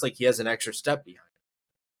 It's almost like he has an extra step behind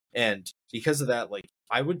him. And because of that, like,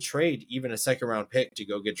 I would trade even a second-round pick to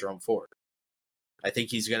go get Jerome Ford. I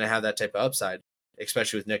think he's going to have that type of upside,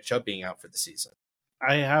 especially with Nick Chubb being out for the season.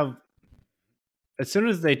 As soon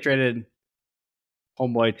as they traded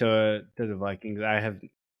homeboy to the Vikings, I have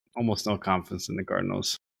almost no confidence in the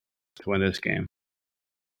Cardinals to win this game.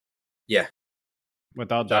 Yeah.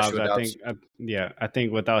 Without Dobbs, I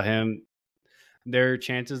think without him, their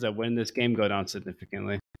chances of winning this game go down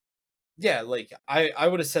significantly. Yeah, like I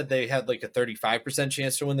would have said they had like a 35%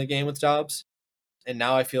 chance to win the game with Dobbs, and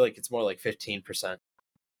now I feel like it's more like 15%.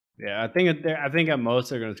 Yeah, I think at most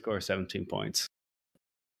they're going to score 17 points.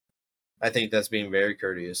 I think that's being very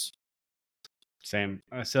courteous. Same.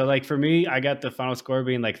 So, like, for me, I got the final score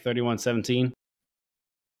being like 31-17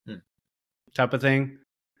 type of thing.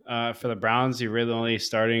 For the Browns, you're really only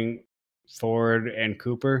starting Ford and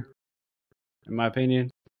Cooper, in my opinion.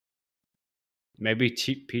 Maybe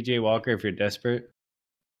PJ Walker if you're desperate.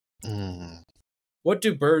 What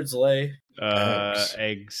do birds lay?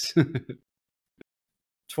 Eggs.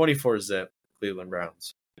 24-zip, Cleveland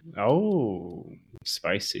Browns. Oh,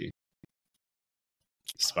 spicy.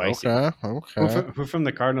 Okay. Who from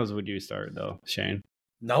the Cardinals would you start, though, Shane?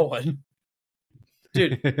 No one.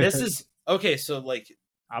 Dude, this is... Okay, so, like...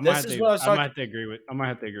 I might have to agree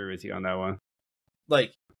with you on that one.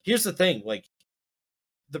 Like, here's the thing. Like,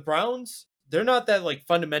 the Browns, they're not that, like,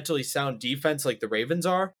 fundamentally sound defense like the Ravens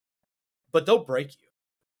are, but they'll break you.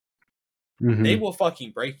 They will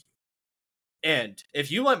fucking break you. And if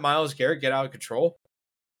you let Myles Garrett get out of control,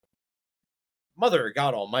 Mother of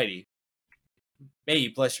God Almighty, may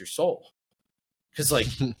you bless your soul. Because, like,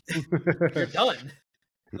 you're done.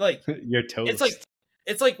 Like, You're toast.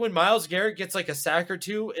 it's like when Myles Garrett gets like a sack or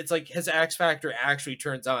two, it's like his X factor actually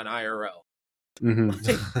turns on IRL.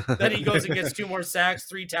 Mm-hmm. Then he goes and gets 2 more sacks,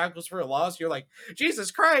 3 tackles for a loss. You're like,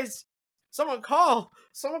 Jesus Christ! Someone call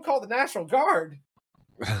the National Guard.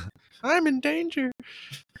 I'm in danger.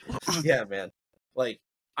 Yeah, man. Like,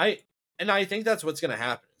 I think that's what's going to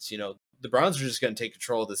happen. Is, the Browns are just going to take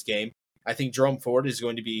control of this game. I think Jerome Ford is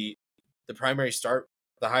going to be the primary start,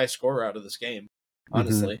 the highest scorer out of this game.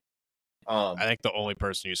 Honestly, I think the only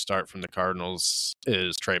person you start from the Cardinals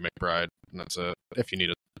is Trey McBride, and that's it. If you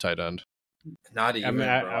need a tight end, not even, bro.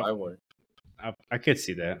 I would. I could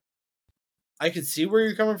see that. I could see where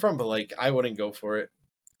you're coming from, but like, I wouldn't go for it.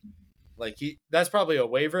 Like, that's probably a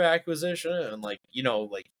waiver acquisition, and like,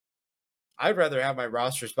 I'd rather have my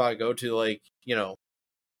roster spot go to like,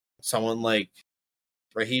 someone like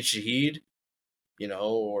Raheed Shaheed,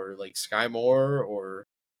 or like Sky Moore or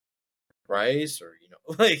Rice, or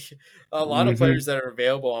like a lot of players that are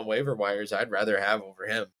available on waiver wires. I'd rather have over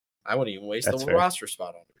him. I wouldn't even waste the roster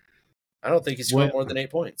spot on him. I don't think he's scored more than 8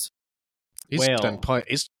 points.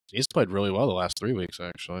 He's played really well the last 3 weeks,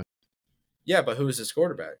 actually. Yeah, but who is his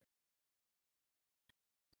quarterback?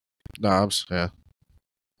 Dobbs, yeah.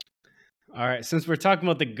 All right, since we're talking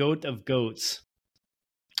about the GOAT of GOATs,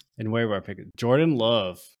 and where we're picking Jordan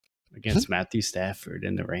Love against Matthew Stafford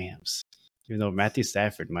and the Rams. Even though Matthew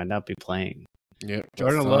Stafford might not be playing. Yeah,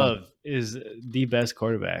 Jordan Love is the best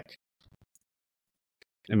quarterback.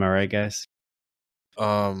 Am I right, guys?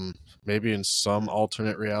 Maybe in some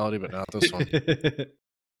alternate reality, but not this one.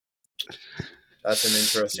 That's an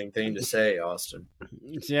interesting thing to say, Austin.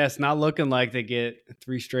 Yeah, it's not looking like they get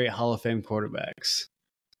 3 straight Hall of Fame quarterbacks.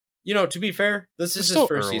 To be fair, this is his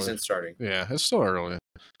first season starting. Yeah, it's still early.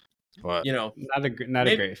 But not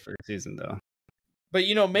a great first season though. But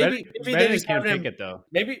maybe they just can't pick it though.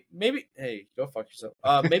 Maybe hey, go fuck yourself.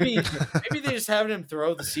 Maybe they just having him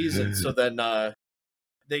throw the season, so then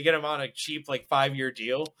they get him on a cheap like 5-year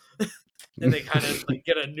deal, and they kind of like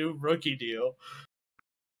get a new rookie deal.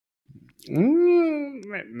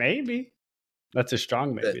 Maybe that's a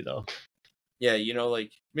strong maybe though. Yeah,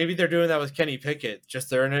 like maybe they're doing that with Kenny Pickett. Just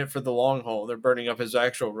they're in it for the long haul. They're burning up his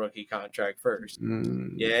actual rookie contract first.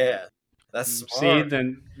 Yeah, that's smart. See,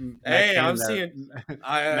 then hey, I'm seeing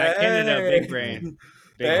Matt Canada, big brain,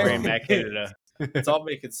 Matt Canada. It's all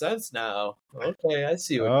making sense now. Okay, I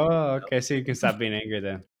see. Okay, so you can stop being angry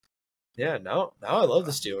then. Yeah, now I love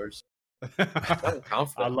the Steelers. I'm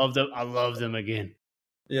confident. I love them again.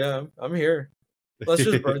 Yeah, I'm here. Let's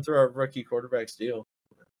just burn through our rookie quarterback's deal.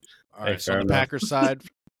 All right, so on the Packers side,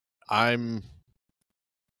 I'm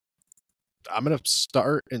going to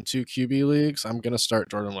start in 2 QB leagues. I'm going to start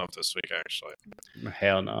Jordan Love this week, actually.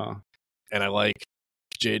 Hell no. And I like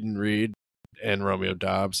Jaden Reed and Romeo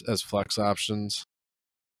Dobbs as flex options.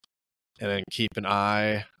 And then keep an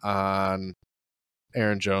eye on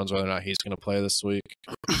Aaron Jones, whether or not he's going to play this week.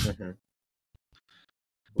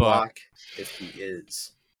 Block if he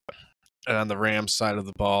is. And on the Rams side of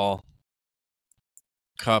the ball,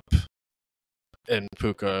 Kupp and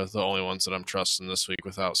Puka are the only ones that I'm trusting this week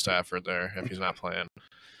without Stafford there if he's not playing.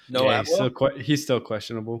 No, yeah, he's still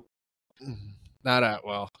questionable. Not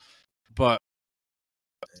Atwell. But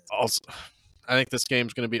also, I think this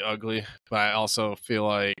game's going to be ugly, but I also feel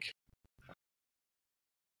like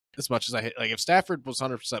as much as I hate, like if Stafford was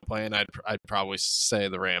 100% playing, I'd probably say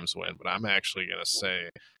the Rams win, but I'm actually going to say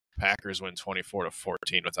Packers win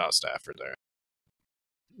 24-14 without Stafford there.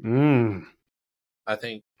 I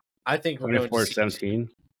think we're going to 24-17.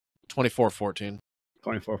 24-14.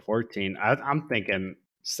 24-14. I'm thinking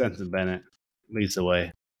Stetson Bennett leads the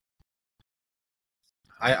way.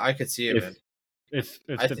 I could see it, man. If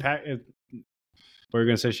what are you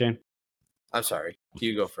gonna say, Shane? I'm sorry.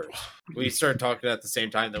 You go first. We started talking at the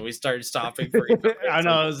same time, then we started stopping. I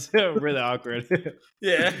know, it was really awkward.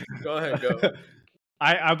 Yeah, go ahead, go.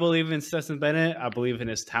 I believe in Stetson Bennett. I believe in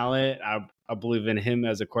his talent. I believe in him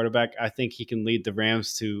as a quarterback. I think he can lead the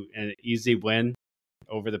Rams to an easy win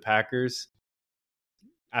over the Packers.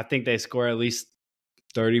 I think they score at least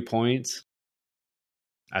 30 points.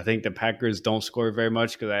 I think the Packers don't score very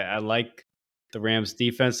much because I like the Rams'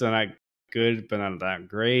 defense. They're not good, but not that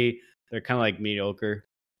great. They're kind of like mediocre.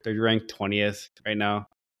 They're ranked 20th right now.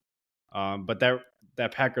 But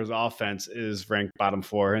that Packers offense is ranked bottom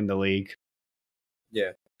 4 in the league.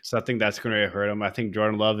 Yeah. So I think that's going to hurt them. I think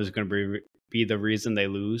Jordan Love is going to be the reason they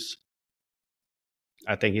lose.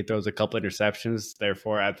 I think he throws a couple interceptions.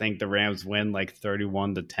 Therefore, I think the Rams win like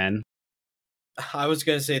 31-10. I was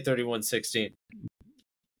going to say 31-16.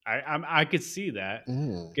 I could see that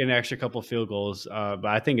Mm. get an extra couple field goals, but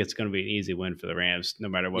I think it's going to be an easy win for the Rams, no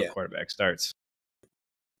matter what Yeah. quarterback starts.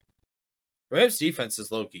 Rams defense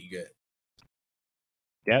is low key good.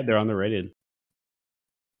 Yeah, they're underrated,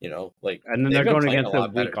 Like, and then they've they're been going playing a against a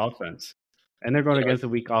lot weak better. offense, and they're going Yeah, against a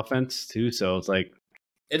weak offense too. So it's like,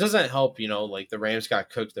 it doesn't help, like the Rams got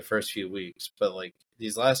cooked the first few weeks, but like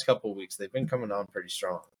these last couple of weeks, they've been coming on pretty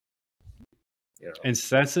strong. and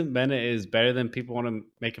Stetson Bennett is better than people want to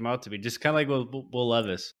make him out to be. Just kind of like with Will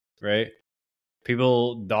Levis, right?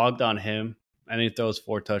 People dogged on him, and he throws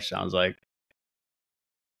 4 touchdowns. Like,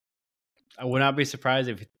 I would not be surprised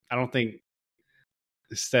if I don't think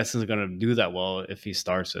Stetson's going to do that well if he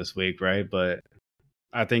starts this week, right? But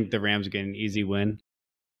I think the Rams are getting an easy win.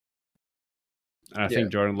 And I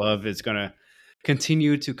think Jordan Love is going to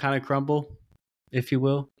continue to kind of crumble, if you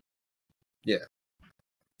will. Yeah.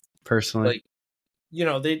 Personally. Like,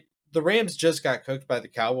 the Rams just got cooked by the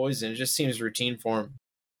Cowboys, and it just seems routine for them.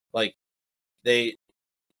 Like, it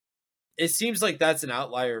seems like that's an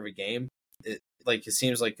outlier of a game. It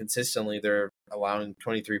seems like consistently they're allowing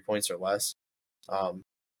 23 points or less. The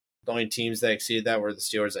only teams that exceeded that were the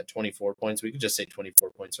Steelers at 24 points. We could just say 24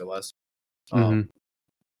 points or less.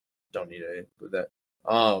 Don't need to include that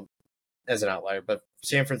as an outlier. But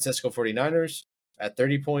San Francisco 49ers at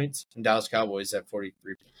 30 points and Dallas Cowboys at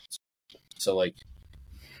 43 points. So, like,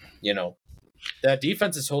 that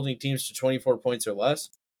defense is holding teams to 24 points or less.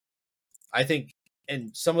 I think,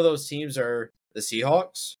 and some of those teams are the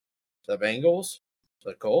Seahawks, the Bengals,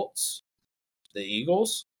 the Colts, the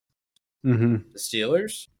Eagles, the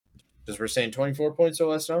Steelers, because we're saying 24 points or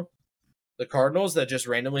less now. The Cardinals that just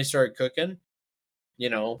randomly started cooking,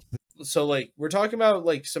 So, like, we're talking about,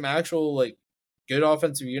 like, some actual, like, good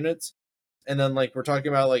offensive units, and then, like, we're talking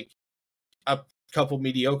about, like, a couple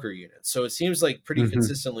mediocre units. So it seems like pretty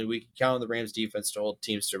consistently we can count on the Rams defense to hold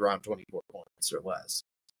teams to around 24 points or less.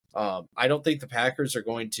 I don't think the Packers are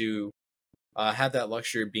going to have that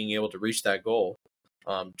luxury of being able to reach that goal.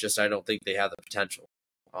 I don't think they have the potential.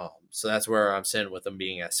 So that's where I'm sitting with them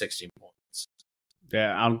being at 16 points.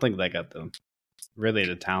 Yeah, I don't think they got the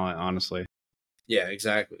talent, honestly. Yeah,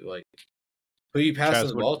 exactly. Like, who are you passing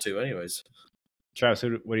the ball to anyways? Travis,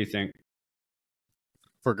 what do you think?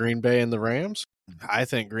 For Green Bay and the Rams? I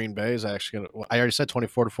think Green Bay is actually going to... I already said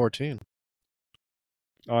 24-14.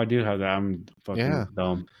 Oh, I do have that. I'm fucking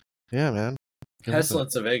dumb. Yeah, man.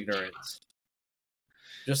 Pestilence of ignorance.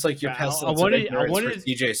 Just like your pestilence of ignorance for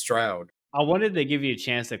CJ Stroud. I wanted to give you a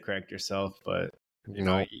chance to correct yourself, but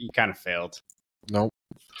you kind of failed. Nope.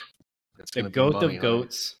 The GOAT of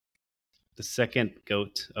GOATs. The second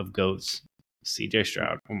GOAT of GOATs. CJ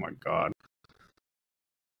Stroud. Oh my God.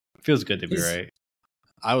 Feels good to be right.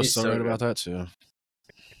 I was so right about that too.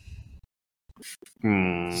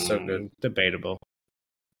 So good. Debatable.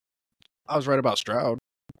 I was right about Stroud.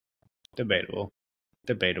 Debatable.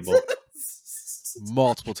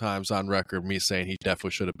 Multiple times on record, me saying he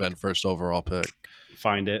definitely should have been first overall pick.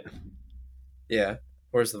 Find it. Yeah.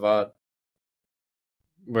 Where's the VOD?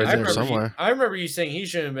 Somewhere. I remember you saying he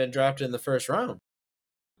shouldn't have been drafted in the first round.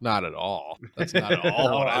 Not at all. That's not at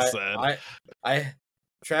all what I said.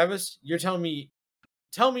 Travis, you're telling me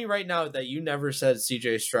right now that you never said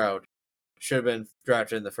CJ Stroud should have been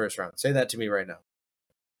drafted in the first round. Say that to me right now.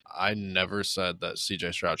 I never said that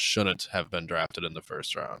CJ Stroud shouldn't have been drafted in the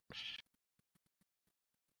first round.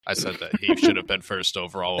 I said that he should have been first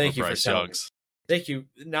overall over Bryce Young's. Thank you.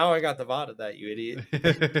 Now I got the VOD of that, you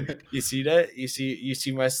idiot. You see that? You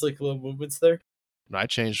see my slick little movements there? I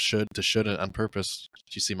changed should to shouldn't on purpose.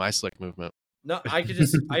 Did you see my slick movement? No, I could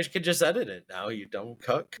just edit it now, you dumb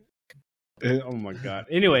cuck. Oh my God.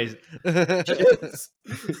 Anyways,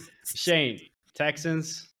 Shane,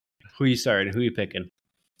 Texans, who you starting? Who you picking?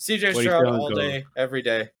 CJ Stroud all day, every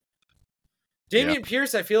day. Dameon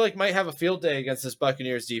Pierce, I feel like might have a field day against this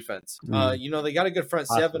Buccaneers defense. They got a good front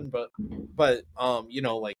seven, but I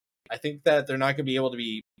think that they're not going to be able to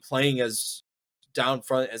be playing as down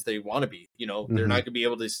front as they want to be. They're not going to be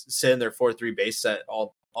able to sit in their 4-3 base set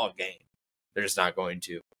all game. They're just not going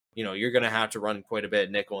to. You're going to have to run quite a bit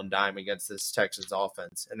nickel and dime against this Texans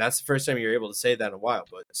offense, and that's the first time you're able to say that in a while.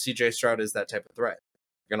 But CJ Stroud is that type of threat.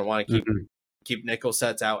 You're going to want to keep nickel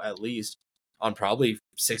sets out at least on probably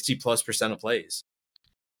 60+% of plays.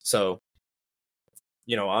 So,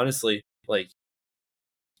 honestly, like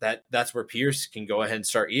that's where Pierce can go ahead and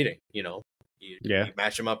start eating. You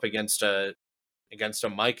match him up against a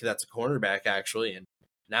Mike that's a cornerback actually, and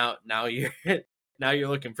now you're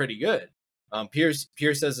looking pretty good. Pierce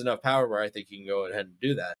has enough power where I think he can go ahead and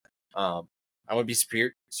do that. I wouldn't be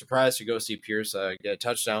surprised to go see Pierce get a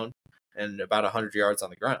touchdown and about 100 yards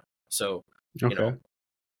on the ground. So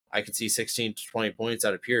I could see 16 to 20 points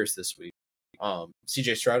out of Pierce this week.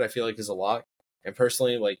 CJ Stroud, I feel like, is a lock. And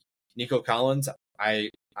personally, like Nico Collins, I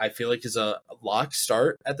feel like is a lock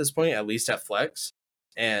start at this point, at least at flex.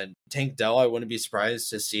 And Tank Dell, I wouldn't be surprised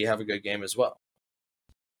to see have a good game as well.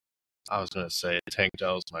 I was gonna say Tank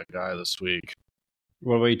Dell's my guy this week.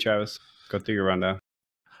 What about you, Travis? Go through your rundown.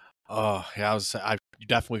 Oh yeah, I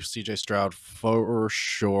definitely CJ Stroud for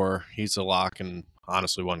sure. He's a lock and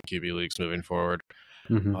honestly won QB leagues moving forward.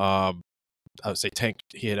 Mm-hmm. I would say he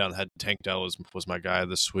hit on the head. Tank Dell was my guy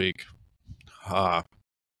this week.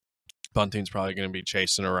 Bunting's probably going to be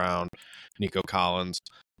chasing around Nico Collins.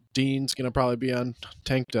 Dean's going to probably be on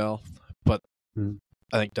Tank Dell, but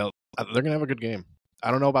I think they're going to have a good game.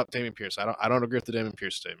 I don't know about Dameon Pierce. I don't agree with the Dameon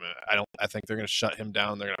Pierce statement. I think they're going to shut him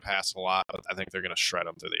down. They're going to pass a lot, but I think they're going to shred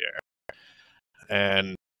him through the air.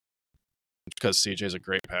 And because CJ's a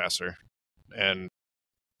great passer. And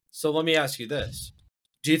so let me ask you this.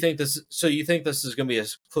 Do you think this so you think this is going to be a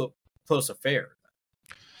close affair?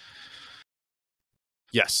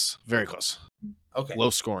 Yes, very close. Okay. Low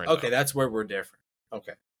scoring. Okay, though. that's where we're different.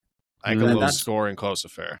 Okay. I think a low scoring close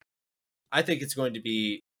affair. I think it's going to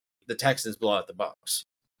be the Texans blow out the Bucs.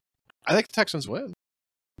 I think the Texans win.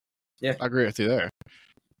 Yeah. I agree with you there.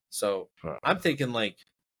 So I'm thinking like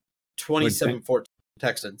 27-14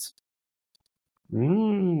 Texans.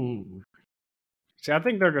 See, I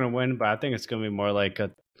think they're going to win, but I think it's going to be more like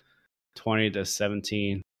a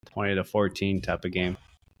 20-17, 20-14 type of game.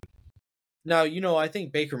 Now, I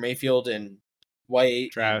think Baker Mayfield and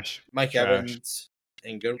White, Trash, Mike Evans,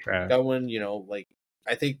 and Godwin,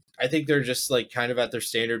 I think they're just like kind of at their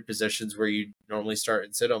standard positions where you normally start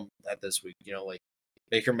and sit them at this week. Like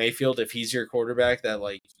Baker Mayfield, if he's your quarterback that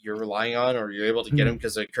like you're relying on, or you're able to get him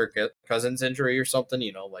because of Kirk Cousins injury or something,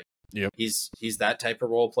 he's that type of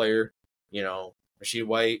role player. Rashid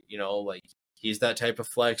White, like he's that type of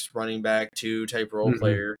flex running back 2 type role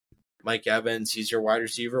player. Mike Evans, he's your wide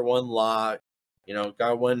receiver 1 lot.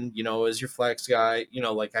 Godwin, is your flex guy.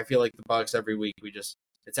 I feel like the Bucs every week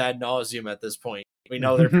it's ad nauseum at this point. We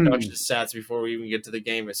know their production stats before we even get to the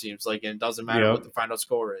game. It seems like, and it doesn't matter what the final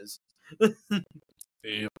score is.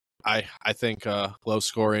 I think low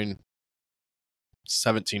scoring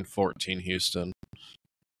 17-14 Houston.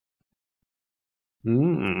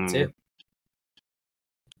 That's it.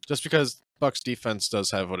 Just because Bucs defense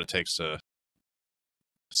does have what it takes to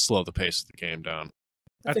slow the pace of the game down.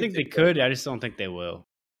 I think they could. I just don't think they will.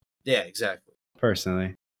 Yeah, exactly.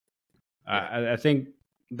 Personally. I think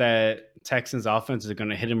that Texans offense is going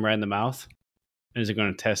to hit him right in the mouth and is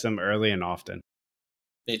going to test him early and often.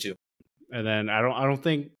 Me too. And then I don't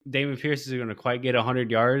think Dameon Pierce is going to quite get 100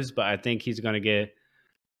 yards, but I think he's going to get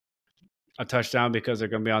a touchdown because they're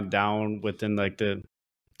going to be on down within like the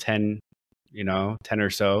 10 or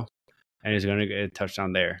so, and he's going to get a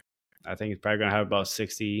touchdown there. I think he's probably going to have about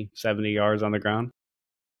 60, 70 yards on the ground.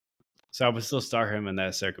 So I would still start him in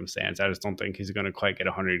that circumstance. I just don't think he's going to quite get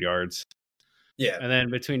 100 yards. Yeah. And then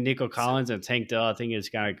between Nico Collins and Tank Dell, I think it's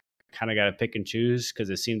kind of got to pick and choose because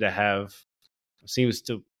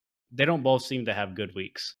they don't both seem to have good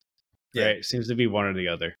weeks. Yeah. Right? It seems to be one or the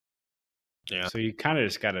other. Yeah. So you kind of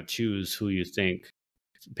just got to choose who you think.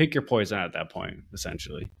 Pick your poison at that point,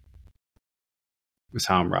 essentially. That's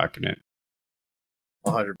how I'm rocking it.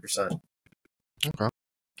 100%. Okay.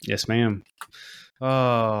 Yes, ma'am.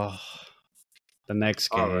 Oh, the next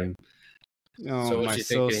game. Right. Oh, so my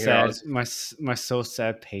so sad. My so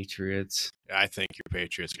sad Patriots. I think your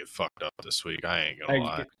Patriots get fucked up this week. I ain't gonna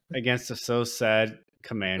lie. Against the so sad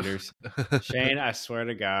Commanders. Shane, I swear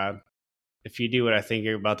to God, if you do what I think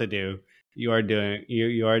you're about to do, you are doing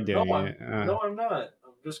it. No, I'm not.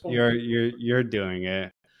 I'm just going you're doing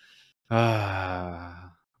it.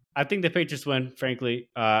 I think the Patriots win, frankly.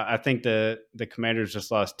 I think the Commanders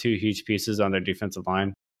just lost 2 huge pieces on their defensive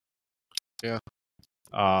line. Yeah,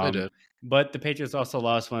 they did. But the Patriots also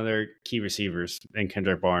lost one of their key receivers in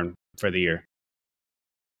Kendrick Bourne for the year.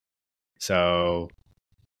 So,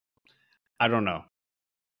 I don't know.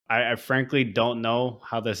 I frankly don't know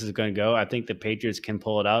how this is going to go. I think the Patriots can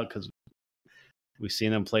pull it out because we've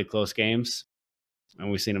seen them play close games,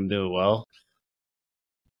 and we've seen them do it well.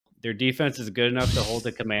 Their defense is good enough to hold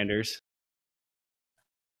the Commanders.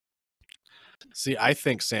 See, I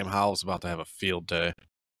think Sam Howell's about to have a field day.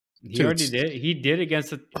 He already did. He did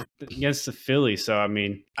against the Phillies. So I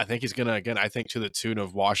mean, I think he's gonna again. I think to the tune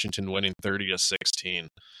of Washington winning 30-16.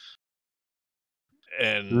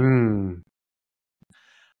 And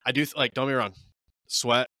I do like. Don't be wrong.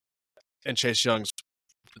 Sweat and Chase Young's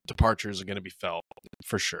departures are going to be felt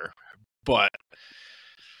for sure, but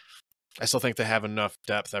I still think they have enough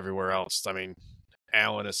depth everywhere else. I mean,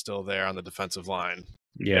 Allen is still there on the defensive line.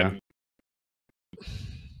 Yeah. And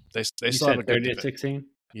they You still have a said good 30-16?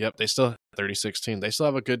 Yep, they still 30-16. They still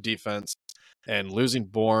have a good defense, and losing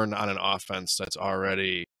Bourne on an offense that's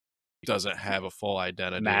already doesn't have a full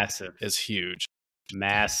identity Massive. is huge.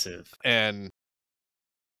 Massive. And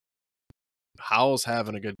Howell's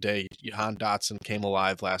having a good day. Jahan Dotson came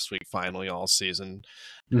alive last week finally all season.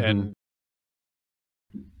 And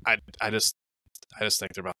I just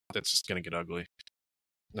think it's just gonna get ugly.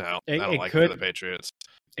 No, I don't like it for the Patriots.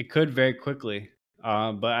 It could very quickly.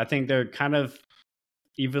 But I think they're kind of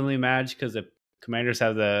evenly matched because the Commanders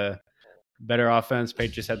have the better offense,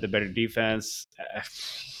 Patriots have the better defense.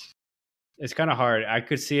 It's kind of hard. I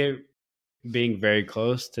could see it being very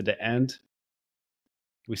close to the end.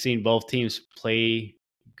 We've seen both teams play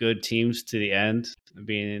good teams to the end,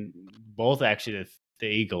 being both actually the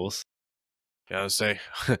Eagles. Yeah, I was say,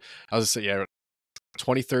 yeah,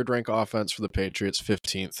 23rd rank offense for the Patriots,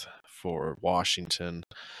 15th for Washington.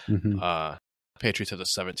 Patriots have the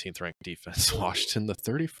 17th ranked defense. Washington the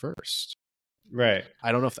 31st. Right.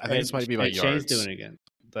 I don't know if I think this might be by yards. Shane's doing it again.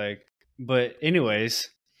 But anyways,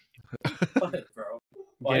 What, bro?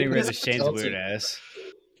 Getting rid of Shane's weird ass.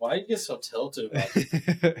 Why you get so tilted about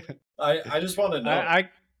it? I just want to know.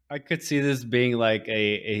 I could see this being like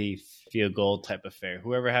a field goal type affair.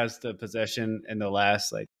 Whoever has the possession in the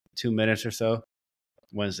last 2 minutes or so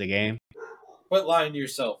wins the game. Quit lying to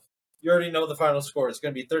yourself. You already know the final score. It's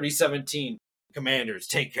going to be 30-17. Commanders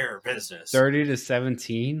take care of business.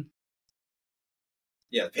 30-17.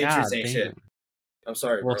 Yeah, the Patriots ain't shit. I'm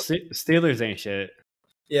sorry, well, bro. Steelers ain't shit.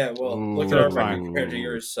 Yeah, well, look at our record compared to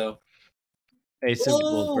yours. So, hey, Super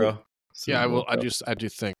Bowl, bro. Yeah, I will. I do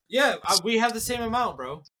think. Yeah, we have the same amount,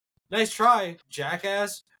 bro. Nice try,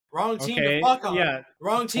 jackass. Wrong team to fuck on. Yeah,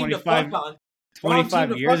 wrong team to fuck on.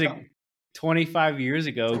 25 years ago. 25 years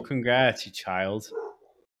ago. Congrats, you child.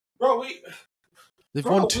 Bro, they've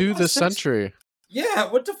won 2 this century. Yeah,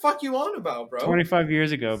 what the fuck you on about, bro? 25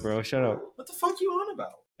 years ago, bro. Shut up. What the fuck you on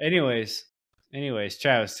about? Anyways,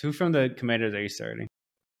 Travis, who from the Commanders are you starting?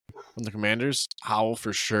 From the Commanders, Howell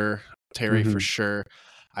for sure, Terry for sure.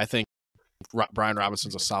 I think Brian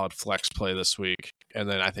Robinson's a solid flex play this week, and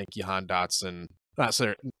then I think Jahan Dotson. I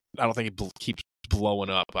don't think he keeps blowing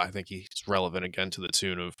up, but I think he's relevant again to the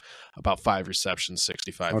tune of about 5 receptions,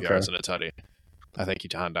 65 yards, and a tutty. I think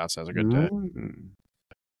Jahan Dotson has a good day.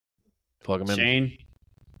 Plug him in. Shane?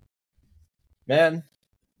 Man,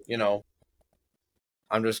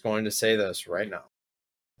 I'm just going to say this right now.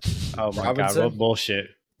 Oh my God, what bullshit.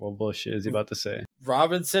 What bullshit is he about to say?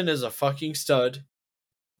 Robinson is a fucking stud.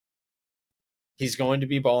 He's going to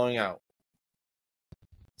be balling out.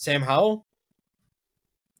 Sam Howell?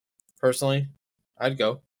 Personally, I'd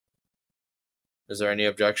go. Is there any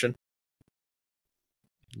objection?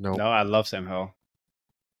 No, I love Sam Howell.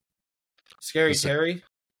 Scary Terry?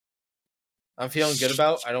 I'm feeling good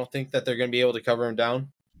about. I don't think that they're going to be able to cover him down.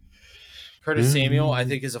 Curtis Samuel, I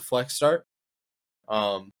think, is a flex start.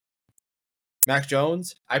 Mac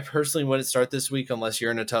Jones, I personally wouldn't start this week unless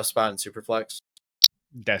you're in a tough spot in Superflex.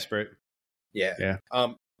 Desperate. Yeah.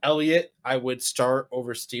 Elliott, I would start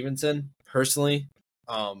over Stevenson personally.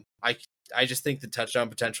 I just think the touchdown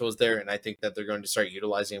potential is there, and I think that they're going to start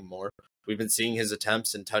utilizing him more. We've been seeing his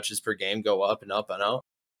attempts and touches per game go up and up and up.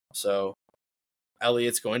 So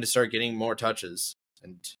Elliott's going to start getting more touches,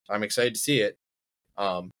 and I'm excited to see it.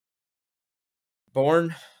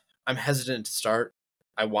 Bourne, I'm hesitant to start.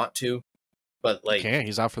 I want to, but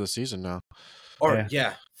he's out for the season now. Fuck,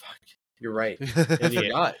 you're right.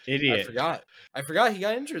 Idiot. I forgot he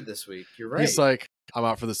got injured this week. You're right. He's like, I'm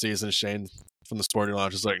out for the season. Shane from the Sporting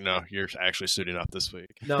Lounge is like, no, you're actually suiting up this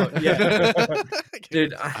week. No, yeah.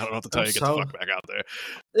 Dude, I don't know what to tell you. Get the fuck back out there.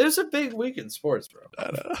 It was a big week in sports, bro.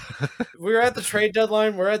 We were at the trade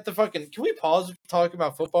deadline. We're at the fucking... Can we pause talking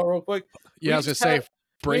about football real quick? Yeah, I was going to say,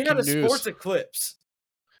 breaking news. We had a sports eclipse.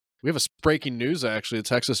 We have a breaking news, actually. The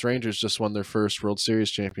Texas Rangers just won their first World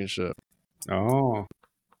Series championship. Oh.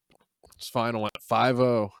 Its final went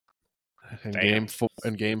 5-0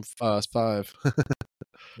 in game 5.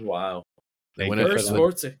 Wow. They win it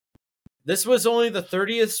sports. This was only the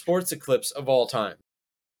 30th sports eclipse of all time.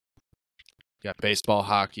 Yeah, baseball,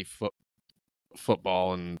 hockey,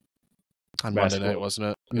 football, and on Monday night, wasn't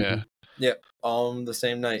it? Mm-hmm. Yeah. Yep. All on the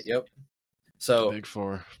same night. Yep. So Big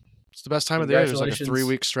Four. It's the best time of the year. There's like a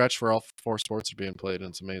 3-week stretch where all 4 sports are being played, and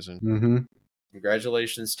it's amazing. Mm-hmm.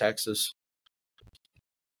 Congratulations, Texas.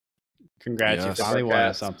 Congrats, you finally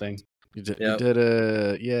won something. You did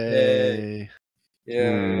it. Yay.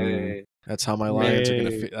 Yay. That's how my Lions are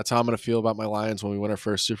gonna feel. That's how I'm gonna feel about my Lions when we win our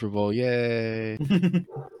first Super Bowl. Yay.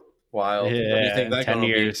 Wild. Yeah, what do you think that 10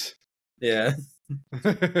 years. Be? Yeah. I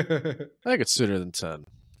think it's sooner than 10,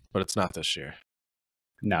 but it's not this year.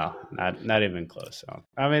 No, not even close. So,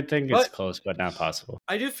 I mean, I think it's close, but not possible.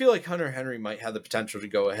 I do feel like Hunter Henry might have the potential to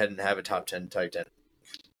go ahead and have a top 10 tight end.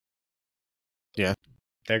 Yeah.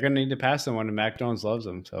 They're going to need to pass him when Mac Jones loves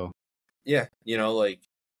him. So, yeah, like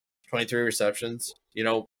 23 receptions, I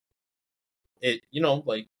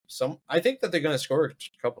think that they're going to score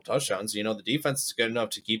a couple touchdowns. The defense is good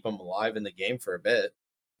enough to keep them alive in the game for a bit.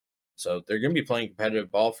 So they're going to be playing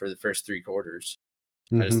competitive ball for the first 3 quarters.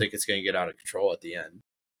 I just think it's going to get out of control at the end.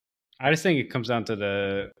 I just think it comes down to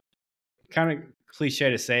the kind of cliche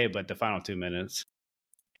to say, but the final 2 minutes.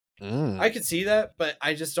 I could see that, but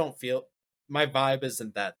I just don't feel my vibe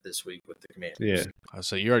isn't that this week with the Commanders. Yeah.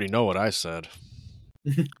 So you already know what I said.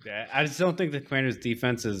 Yeah, I just don't think the Commanders'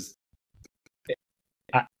 defense is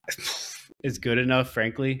good enough,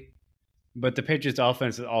 frankly. But the Patriots'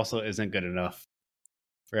 offense also isn't good enough,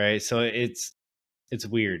 right? So it's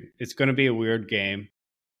weird. It's going to be a weird game.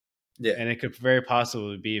 Yeah. And it could very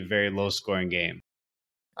possibly be a very low-scoring game.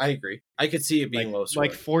 I agree. I could see it being low-scoring.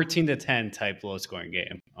 Like 14-10 type low-scoring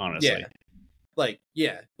game, honestly.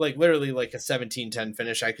 Yeah. Like literally like a 17-10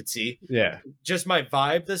 finish I could see. Yeah. Just my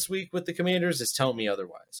vibe this week with the Commanders is telling me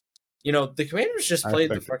otherwise. The Commanders just played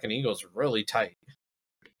the fucking Eagles really tight.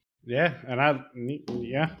 Yeah, and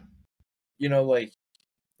like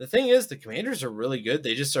the thing is the Commanders are really good.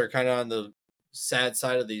 They just are kind of on the sad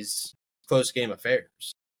side of these close game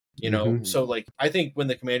affairs. So like I think when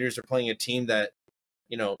the Commanders are playing a team that,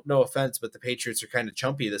 no offense, but the Patriots are kind of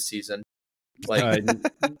chumpy this season. Like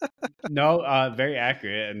no, very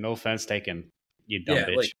accurate, and no offense taken, you dumb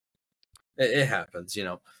bitch. Like, it happens,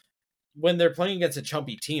 When they're playing against a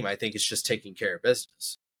chumpy team, I think it's just taking care of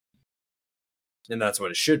business. And that's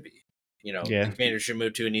what it should be. The Commanders should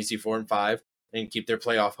move to an easy 4-5 and keep their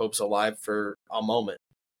playoff hopes alive for a moment.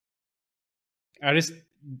 I just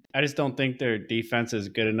don't think their defense is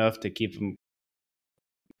good enough to keep them.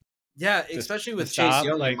 Yeah, especially with Chase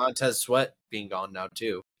Young and Montez Sweat being gone now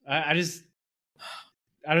too. I just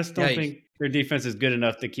don't think their defense is good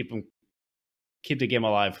enough to keep the game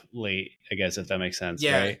alive late. I guess if that makes sense.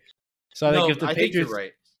 Yeah. Right? So I think if the Patriots, think you're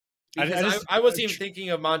right. Because I wasn't even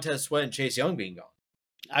thinking of Montez Sweat and Chase Young being gone.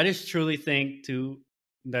 I just truly think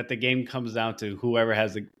that the game comes down to whoever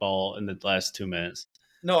has the ball in the last 2 minutes.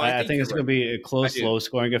 No, I think it's going to be a close,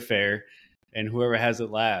 low-scoring affair, and whoever has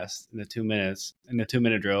it last in the 2 minutes, in the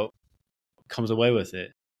 2-minute drill, comes away with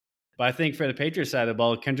it. But I think for the Patriots side of the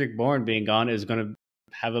ball, Kendrick Bourne being gone is going to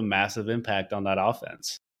have a massive impact on that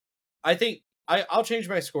offense. I think I'll change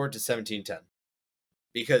my score to 17-10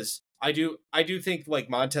 because I do think like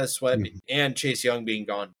Montez Sweat and Chase Young being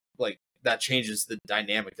gone, like that changes the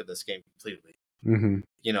dynamic of this game completely.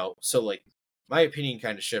 So like my opinion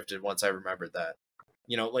kind of shifted once I remembered that.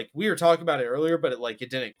 Like we were talking about it earlier, but it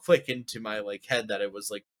didn't click into my like head that it was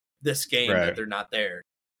like this game that they're not there.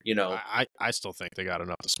 I still think they got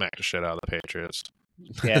enough to smack the shit out of the Patriots.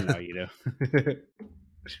 Yeah, no, you do.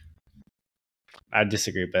 I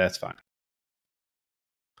disagree, but that's fine.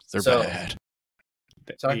 They're bad.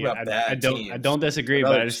 Talking about bad teams. I don't disagree,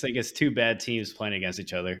 but I just think it's 2 bad teams playing against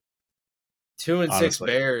each other. 2-6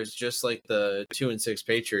 Bears, just like the 2-6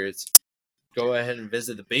 Patriots. Go ahead and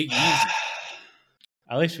visit the Big Easy.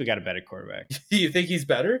 At least we got a better quarterback. You think he's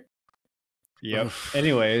better? Yep.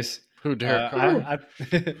 Anyways, who Derek Carr?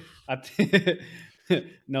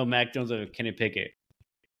 No, Mac Jones or Kenny Pickett.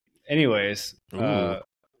 Anyways, I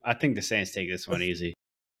think the Saints take this one easy.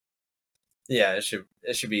 Yeah, it should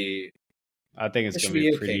be. I think it's going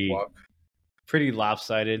to be pretty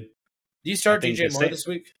lopsided. Do you start DJ Moore this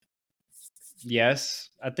week? Yes,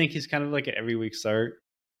 I think he's kind of like an every week start.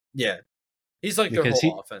 Yeah, he's like their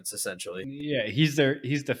whole offense essentially. Yeah, he's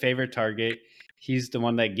the favorite target. He's the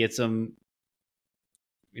one that gets them,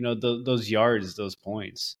 those yards, those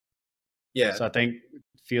points. Yeah. So I think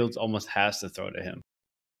Fields almost has to throw to him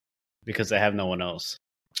because they have no one else.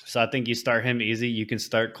 So I think you start him easy. You can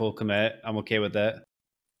start Cole Kmet. I'm okay with that.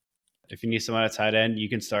 If you need someone at tight end, you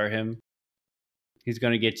can start him. He's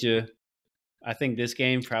going to get you, I think this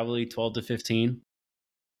game, probably 12 to 15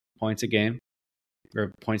 points a game,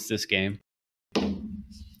 or points this game.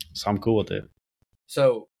 So I'm cool with it.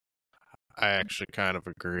 So I actually kind of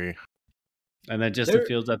agree. And then Justin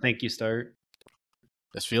Fields, I think you start.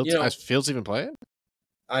 Is Fields even playing?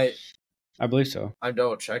 I believe so. I'm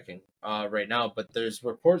double checking right now, but there's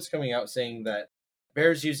reports coming out saying that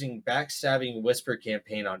Bears using backstabbing whisper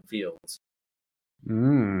campaign on Fields.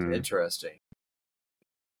 Interesting.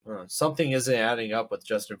 Something isn't adding up with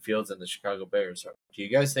Justin Fields and the Chicago Bears. Do you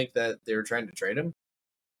guys think that they were trying to trade him?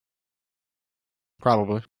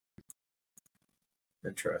 Probably.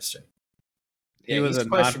 Interesting. He was he's a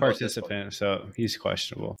questionable at this point. non-participant, so he's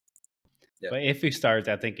questionable. Yeah. But if he starts,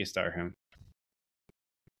 I think you start him.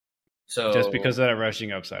 So Just because of that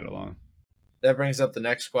rushing upside alone. that brings up the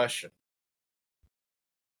next question.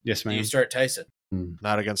 Yes, Do ma'am. you start Tyson?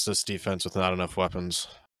 Not against this defense with not enough weapons.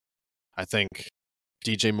 I think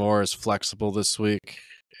DJ Moore is flexible this week,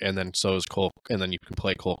 and then so is Cole. And then you can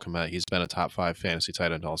play Cole Kmet. He's been a top 5 fantasy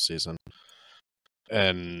tight end all season.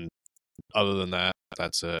 And other than that,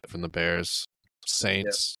 that's it from the Bears.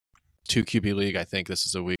 Saints, 2 QB league. I think this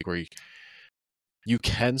is a week where you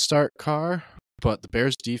can start Carr, but the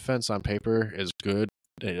Bears' defense on paper is good.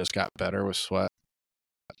 They just got better with Sweat.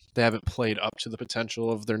 They haven't played up to the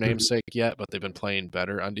potential of their namesake yet, but they've been playing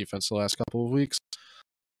better on defense the last couple of weeks.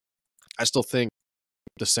 I still think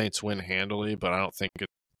the Saints win handily, but I don't think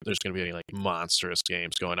there's going to be any like monstrous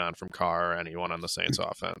games going on from Carr or anyone on the Saints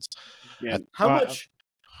offense. Yeah. How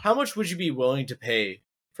much would you be willing to pay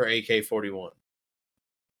for AK-41?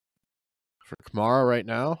 For Kamara right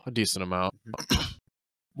now, a decent amount.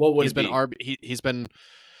 What would he's it been be? He's been.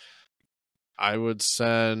 I would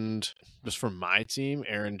send just from my team,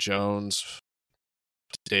 Aaron Jones,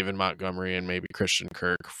 David Montgomery, and maybe Christian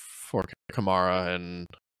Kirk for Kamara and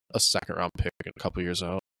a second round pick a couple years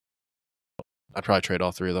out. I'd probably trade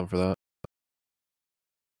all 3 of them for that.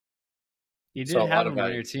 You did have him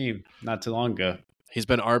on your team not too long ago. He's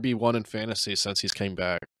been RB1 in fantasy since he's came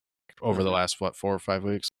back over the last 4 or 5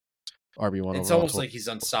 weeks. RB1. It's almost like he's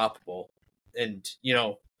unstoppable. And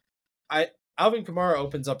Alvin Kamara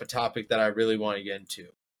opens up a topic that I really want to get into,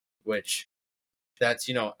 which that's,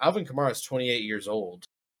 Alvin Kamara is 28 years old,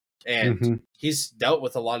 and he's dealt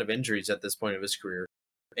with a lot of injuries at this point of his career.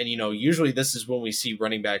 And, usually this is when we see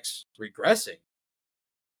running backs regressing,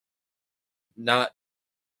 not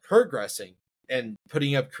progressing and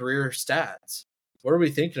putting up career stats. What are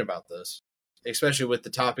we thinking about this? Especially with the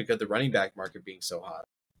topic of the running back market being so hot.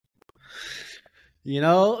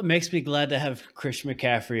 It makes me glad to have Christian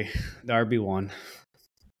McCaffrey, the RB1.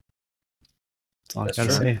 That's all I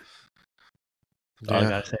gotta say. That's all I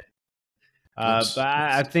gotta say. But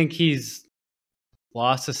I think he's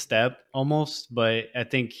lost a step almost, but I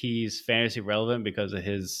think he's fantasy relevant because of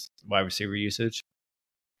his wide receiver usage.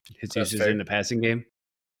 His usage in the passing game.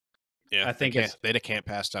 Yeah, I think they can't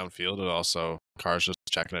pass downfield, and also Carr's just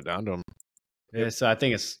checking it down to him. Yeah, so I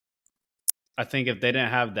think if they didn't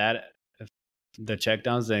have that, the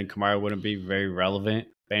checkdowns, then Kamara wouldn't be very relevant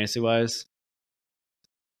fantasy wise.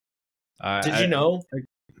 Did you know?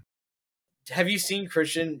 Have you seen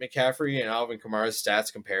Christian McCaffrey and Alvin Kamara's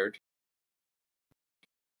stats compared?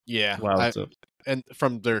 Yeah, and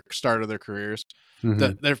from their start of their careers,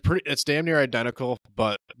 they're pretty. It's damn near identical.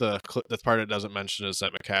 But the part it doesn't mention is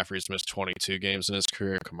that McCaffrey's missed 22 games in his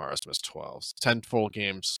career. Kamara's missed 12. 10 full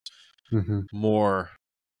games more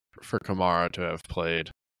for Kamara to have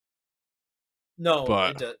played. No,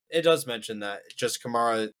 but it does mention that. Just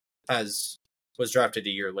Kamara was drafted a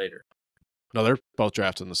year later. No, they're both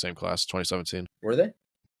drafted in the same class, 2017. Were they?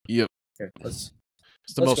 Yep. Okay, it's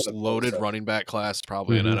the most loaded running back class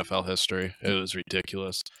probably in NFL history. It was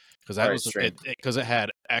ridiculous because because it had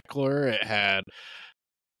Eckler,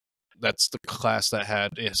 that's the class that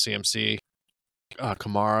had CMC,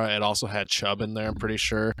 Kamara. It also had Chubb in there. I'm pretty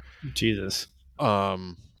sure. Jesus.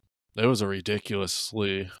 It was a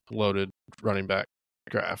ridiculously loaded running back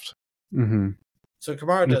draft. So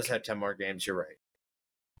Kamara does have 10 more games. You're right.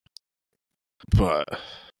 But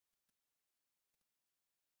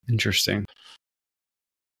interesting.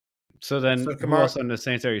 So then, who else on the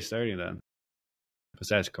Saints are you starting then?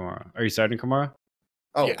 Besides Kamara, are you starting Kamara?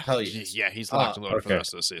 Oh, yeah. Hell yes. Yeah, he's locked and loaded for the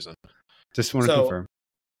rest of the season. Just want to confirm.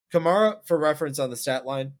 Kamara, for reference on the stat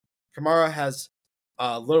line, Kamara has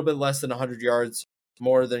a little bit less than 100 yards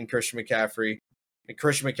more than Christian McCaffrey. And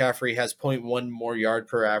Christian McCaffrey has 0.1 more yard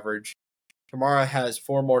per average. Kamara has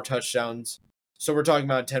 4 more touchdowns. So we're talking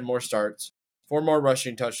about 10 more starts, 4 more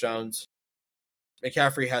rushing touchdowns.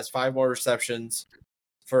 McCaffrey has 5 more receptions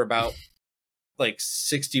for about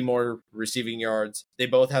 60 more receiving yards. They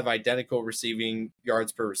both have identical receiving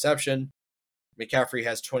yards per reception. McCaffrey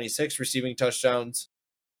has 26 receiving touchdowns.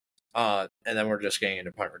 And then we're just getting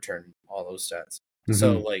into punt return, all those stats.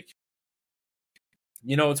 So,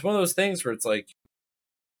 it's one of those things where it's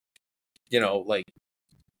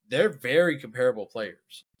they're very comparable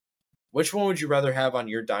players. Which one would you rather have on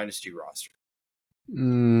your dynasty roster?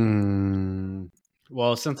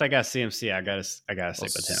 Well, since I got CMC, I gotta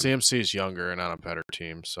stick with him. CMC is younger and on a better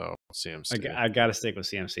team, so CMC. I gotta stick with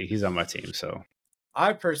CMC. He's on my team, so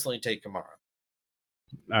I personally take Kamara.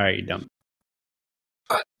 All right, you dumb.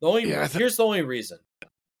 Here's the only reason,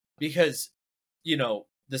 because the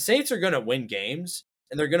Saints are going to win games,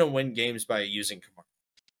 and they're going to win games by using Kamara.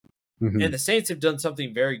 Mhm. And the Saints have done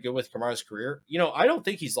something very good with Kamara's career. I don't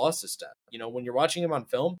think he's lost a step. When you're watching him on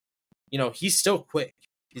film, he's still quick.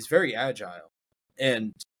 He's very agile.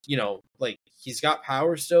 And, he's got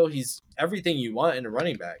power still. He's everything you want in a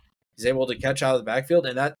running back. He's able to catch out of the backfield.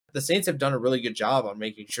 And that the Saints have done a really good job on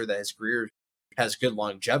making sure that his career has good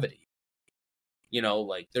longevity.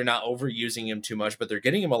 They're not overusing him too much, but they're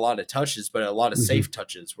getting him a lot of touches, but a lot of safe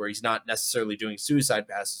touches where he's not necessarily doing suicide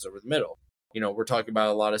passes over the middle. We're talking about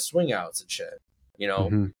a lot of swing outs and shit,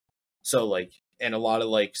 So and a lot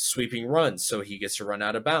of sweeping runs. So he gets to run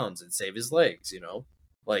out of bounds and save his legs,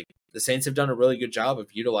 the Saints have done a really good job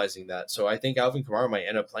of utilizing that. So I think Alvin Kamara might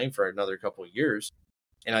end up playing for another couple of years.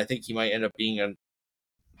 And I think he might end up being a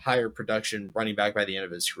higher production running back by the end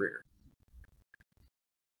of his career.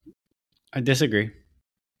 I disagree.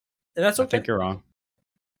 And that's okay. I think you're wrong.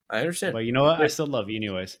 I understand. But you know what? I still love you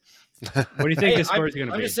anyways. What do you think the score is going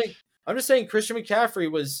to be? I'm just saying Christian McCaffrey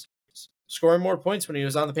was scoring more points when he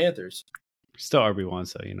was on the Panthers. Still RB1,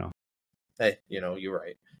 so Hey, you're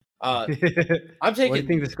right. I'm taking. What do you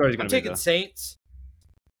think the score is going to be? I'm taking Saints.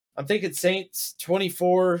 I'm thinking Saints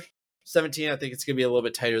 24-17. I think it's going to be a little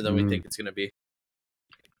bit tighter than we think it's going to be.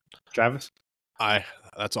 Travis?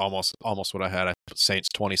 That's almost what I had. I put Saints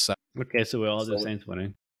 27. Okay, so we all have Saints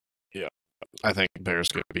winning. Yeah. I think Bears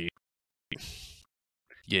could be.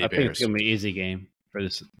 Yeah, I think it's going to be an easy game for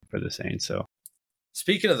the Saints. So,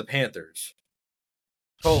 speaking of the Panthers,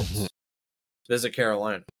 Colts visit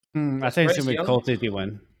Carolina. I think it's going to be a Colts easy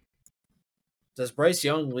win. Does Bryce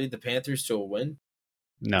Young lead the Panthers to a win?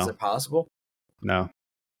 No. Is it possible? No.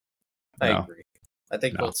 I agree. I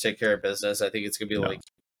think Colts take care of business. I think it's going to be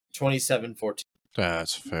 27-14.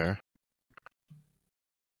 That's fair.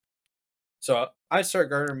 So I start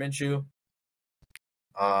Gardner Minshew.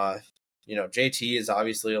 JT is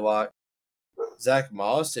obviously a lot. Zach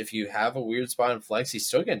Moss, if you have a weird spot in flex, he's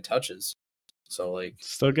still getting touches. So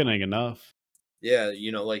still getting enough. Yeah,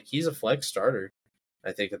 he's a flex starter.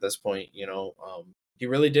 I think at this point, he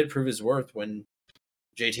really did prove his worth when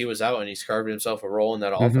JT was out and he's carved himself a role in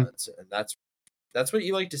that offense, and that's what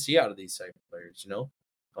you like to see out of these type of players.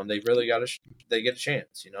 They really they get a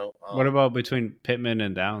chance. What about between Pittman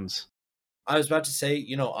and Downs? I was about to say,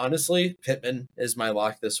 honestly, Pittman is my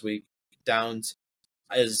lock this week. Downs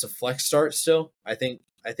is a flex start still. I think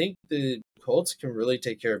the Colts can really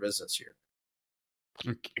take care of business here.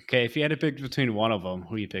 Okay, if you had to pick between one of them,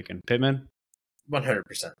 who are you picking? Pittman? 100%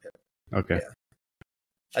 Pittman. Okay. Yeah.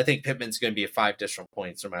 I think Pittman's going to be 5 additional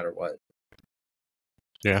points no matter what.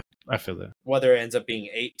 Yeah, I feel that. Whether it ends up being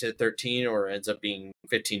 8-13 or ends up being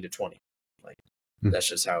 15-20. That's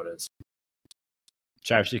just how it is.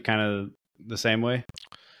 Travis, you kind of the same way?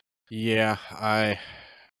 Yeah, I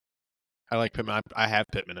like Pittman. I have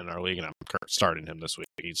Pittman in our league, and I'm starting him this week.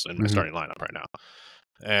 He's in my starting lineup right now.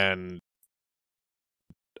 And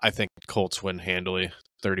I think Colts win handily,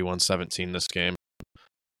 31-17 this game.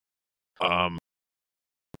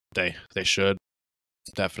 They should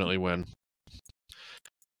definitely win.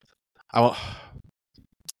 I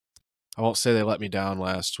won't say they let me down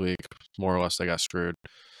last week. More or less, they got screwed.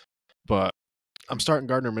 But I'm starting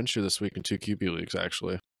Gardner Minshew this week in 2 QB leagues,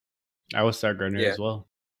 actually. I will start Gardner as well.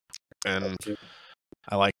 And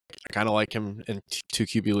I kind of like him in 2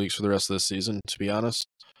 QB leagues for the rest of the season, to be honest.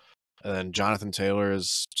 And then Jonathan Taylor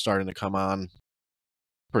is starting to come on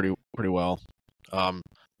pretty well. I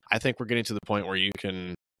think we're getting to the point where you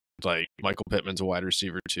can, Michael Pittman's a wide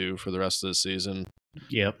receiver too for the rest of the season.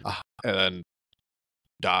 Yep. And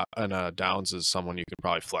then Downs is someone you can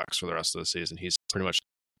probably flex for the rest of the season. He's pretty much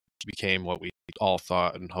became what we all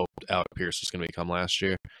thought and hoped Alec Pierce was going to become last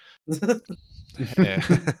year. But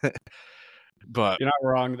you're not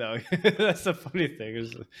wrong though. That's the funny thing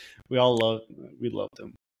is we loved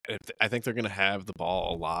him. I think they're going to have the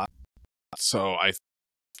ball a lot, so I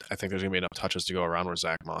think there's going to be enough touches to go around where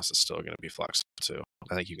Zach Moss is still going to be flexible too.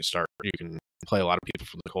 I think you can play a lot of people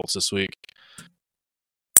from the Colts this week.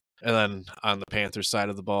 And then on the Panthers side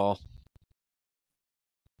of the ball,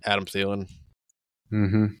 Adam Thielen.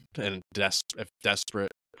 Mm-hmm. And if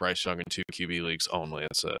desperate, Bryce Young in 2 QB leagues only.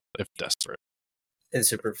 If desperate. And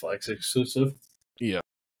super flex exclusive. Yeah.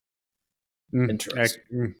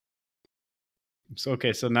 Interesting. So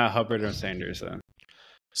not Hubbard or Sanders then.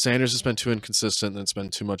 Sanders has been too inconsistent, and it's been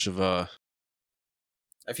too much of a.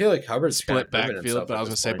 I feel like Hubbard's split backfield, but I was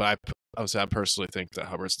going to say, I personally think that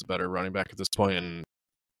Hubbard's the better running back at this point, and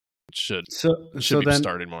should be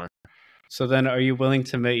starting more. So then, are you willing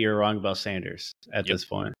to admit you're wrong about Sanders at this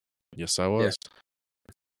point? Yes, I was.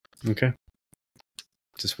 Yeah. Okay.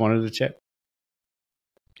 Just wanted to check.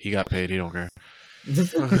 He got paid. He don't care.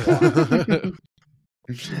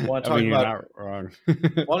 Want to I talk mean, you're about not wrong.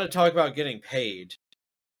 want to talk about getting paid?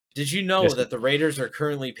 Did you know Yes. that the Raiders are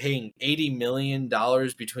currently paying $80 million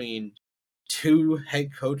between two head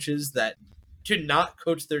coaches that do not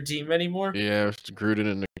coach their team anymore? Yeah, it's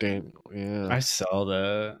Gruden and McDaniel. Yeah. I saw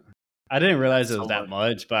that. I didn't realize it was So that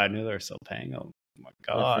much, but I knew they were still paying them. Oh my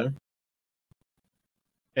god! Mhm.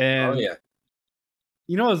 And Oh yeah,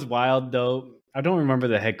 you know what's wild though? I don't remember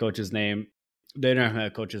the head coach's name, the interim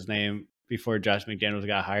head coach's name before Josh McDaniels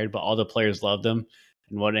got hired, but all the players loved him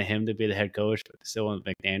and wanted him to be the head coach, but they still wanted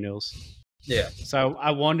McDaniels. yeah. So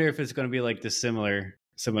I wonder if it's going to be like the similar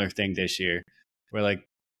thing this year, where like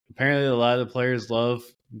apparently a lot of the players love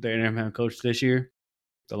the interim head coach this year,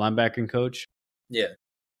 the linebacking coach. Yeah.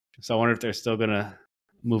 So I wonder if they're still going to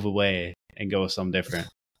move away and go with something different.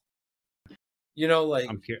 You know, like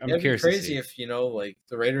I'm it'd be curious to crazy see. if like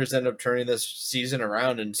the Raiders end up turning this season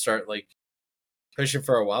around and start like pushing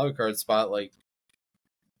for a wild card spot. Like,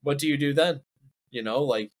 what do you do then?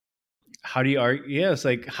 Like How do you argue? Yeah, it's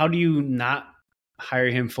like how do you not hire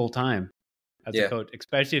him full time as a Yeah. coach,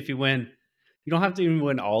 especially if you win? You don't have to even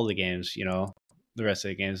win all the games, the rest of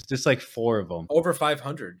the games, just like 4 of them. over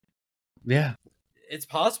 500. Yeah, It's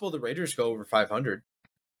possible the Raiders go over 500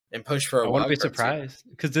 and push for a I wild wouldn't be card seat. surprised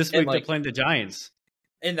because this And, week they're like- playing the Giants.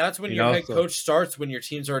 And that's when You your know, head so- coach starts when your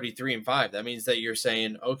team's already 3-5. That means that you're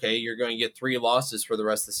saying, okay, you're going to get 3 losses for the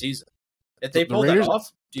rest of the season. If they The pull Raiders- that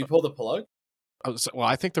off, do you pull the plug? Well,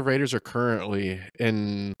 I think the Raiders are currently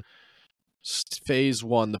in phase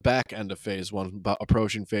 1, the back end of phase 1, but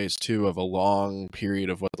approaching phase 2 of a long period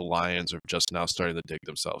of what the Lions are just now starting to dig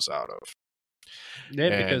themselves out of.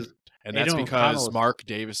 Yeah, because And that's Aiden because O'Connell's- Mark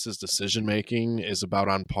Davis's decision making is about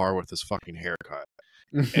on par with his fucking haircut.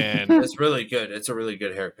 And It's really good. It's a really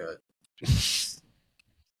good haircut.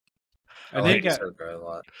 I And like then his haircut a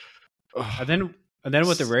lot. and then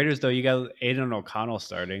with the Raiders though, you got Aiden O'Connell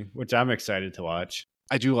starting, which I'm excited to watch.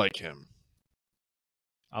 I do like him.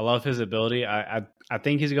 I love his ability. I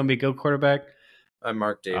think he's going to be a good quarterback, I'm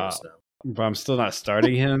Mark Davis now. but I'm still not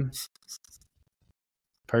starting him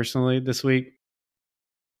personally this week.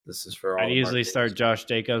 This is for all. I'd the easily Mark start Davis. Josh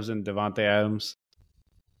Jacobs and Devontae Adams.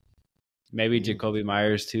 Maybe Jacoby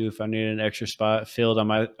Myers too if I need an extra spot filled on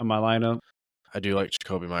my lineup. I do like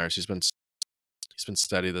Jacoby Myers. He's been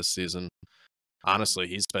steady this season. Honestly,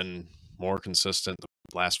 he's been more consistent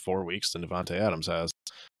the last 4 weeks than Devontae Adams has.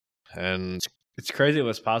 And It's crazy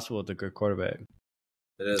what's possible with a good quarterback.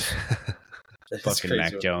 It is. It's Fucking crazy.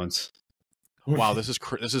 Mac Jones. wow, this is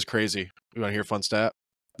crazy. You want to hear a fun stat?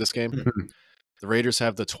 This game, the Raiders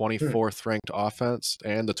have the 24th ranked offense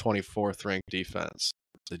and the 24th ranked defense.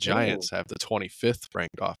 The Giants have the 25th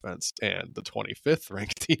ranked offense and the 25th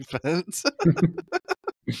ranked defense.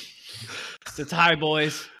 It's a tie,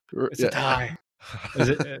 boys. It's a tie. Is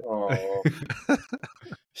it, Oh,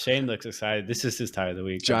 Shane looks excited. This is his tie of the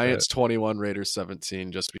week. Giants 21, Raiders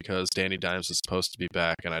 17, just because Danny Dimes is supposed to be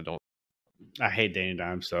back, and I hate Danny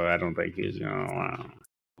Dimes, so I don't think he's going to.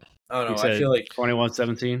 I don't know. I feel like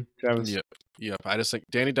 21-17, Travis. Yep. I just think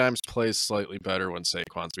Danny Dimes plays slightly better when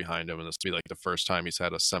Saquon's behind him, and this will be like the first time he's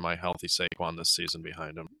had a semi-healthy Saquon this season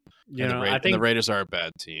behind him. You And know, the I think the Raiders are a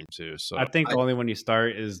bad team too. So I think the only one you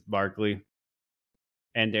start is Barkley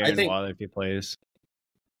and Darren think- Waller if he plays.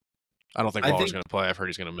 I don't think I Waller's think- going to play. I've heard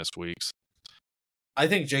he's going to miss weeks. I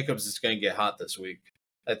think Jacobs is going to get hot this week.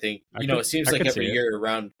 I think I it could- seems I like could every see it. year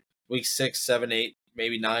around week 6, 7, 8,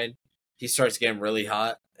 maybe 9, he starts getting really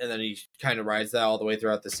hot, and then he kind of rides that all the way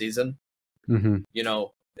throughout the season. Mm-hmm.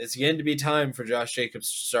 It's getting to be time for Josh Jacobs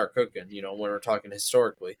to start cooking. When we're talking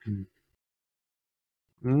historically.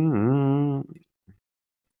 Mm-hmm.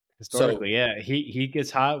 Historically, yeah, he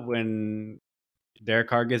gets hot when Derek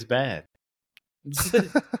Carr gets bad. And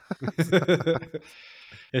I mean,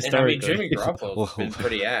 Historically, Jimmy Garoppolo's been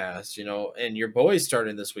pretty ass, and your boy's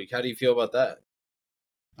starting this week. How do you feel about that?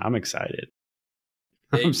 I'm excited.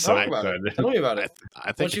 Hey, I'm so talk about it. excited. Tell me about it.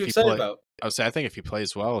 I think What you if he excited play- about? I would say I think if he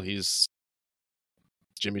plays well,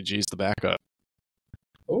 Jimmy G's the backup.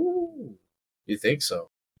 Oh, you think so?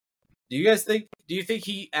 Do you think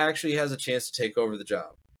he actually has a chance to take over the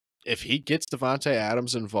job? If he gets Devontae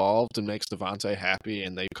Adams involved and makes Devontae happy,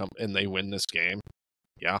 and they win this game,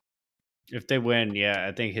 If they win, yeah,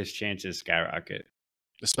 I think his chances skyrocket.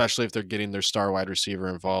 especially if they're getting their star wide receiver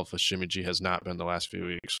involved, which Jimmy G has not been the last few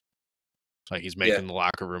weeks. Like he's making the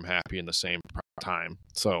locker room happy in the same time.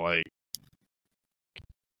 So like,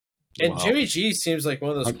 And wow. Jimmy G seems like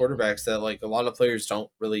one of those quarterbacks that like a lot of players don't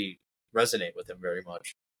really resonate with him very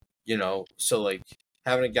much. So like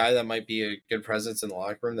having a guy that might be a good presence in the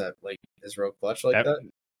locker room that like is real clutch like that,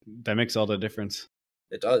 That makes all the difference.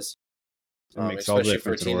 it does. It makes all the Especially for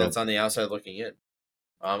a difference in the team world. that's on the outside looking in.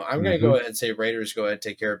 I'm going to go ahead and say Raiders go ahead and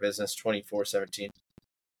take care of business 24-17.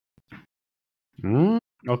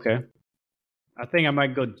 Okay. I think I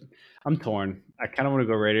might go. I'm torn. I kind of want to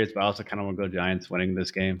go Raiders, but I also kind of want to go Giants winning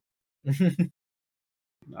this game.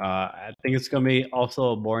 I think it's going to be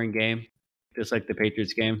also a boring game, just like the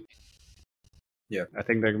Patriots game. Yeah. I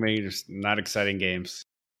think they're going to be just not exciting games.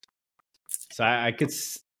 So I could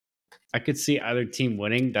see either team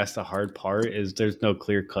winning. That's the hard part, is there's no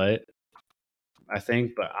clear cut, I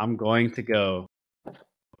think. But I'm going to go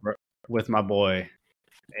with my boy,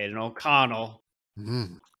 Aiden O'Connell.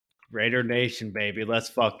 Raider Nation, baby. Let's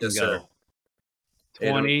fucking go. Sir.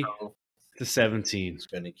 20-17. It's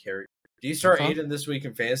going to carry. Do you start Aiden this week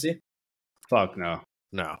in fantasy? Fuck no.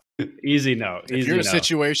 No. Easy no. If you're in a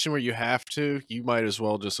situation where you have to, you might as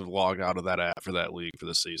well just have logged out of that app for that league for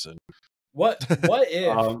the season. What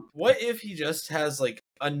if he just has like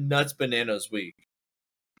a nuts bananas week?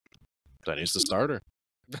 Then he's the starter.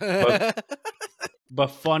 But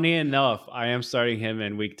funny enough, I am starting him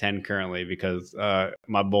in week 10 currently because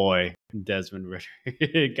my boy Desmond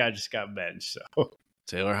Ritter just got benched. So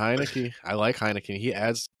Taylor Heineke. I like Heineke. He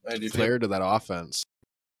adds flair to that offense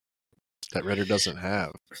that Ritter doesn't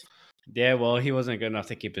have. Yeah, well, he wasn't good enough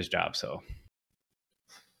to keep his job, so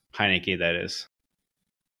Heineke, that is.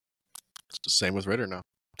 It's the same with Ritter now.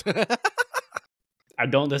 I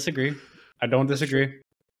don't disagree.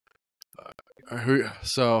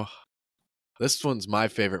 So this one's my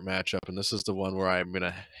favorite matchup, and this is the one where I'm going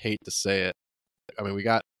to hate to say it. I mean, we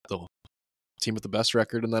got the team with the best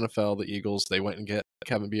record in the NFL, the Eagles. They went and get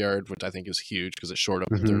Kevin Byard, which I think is huge because it shored up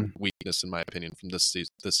their weakness, in my opinion, from this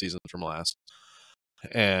season from last.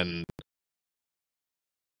 And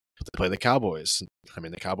they play the Cowboys. I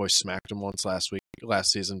mean, the Cowboys smacked them once last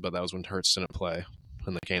season, but that was when Hurts didn't play.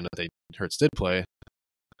 In the game that Hurts did play,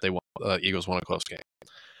 they won. Eagles won a close game.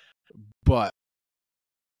 But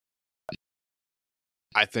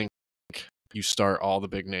I think you start all the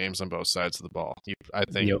big names on both sides of the ball. I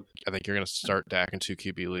think you're going to start Dak in 2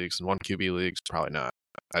 QB leagues, and 1 QB leagues probably not.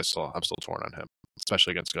 I'm still torn on him,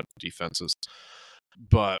 especially against good defenses.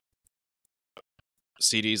 But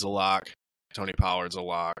CD's a lock. Tony Pollard's a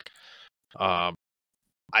lock. I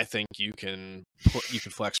think you can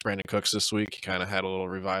flex Brandon Cooks this week. He kind of had a little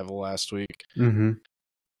revival last week.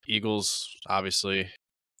 Eagles, obviously,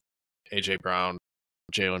 AJ Brown,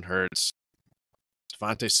 Jalen Hurts.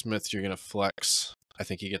 Devontae Smith, you're going to flex. I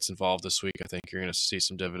think he gets involved this week. I think you're going to see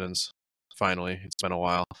some dividends. Finally, it's been a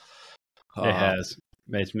while. It has.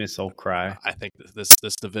 Makes me so cry. I think this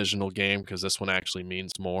divisional game, because this one actually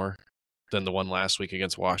means more than the one last week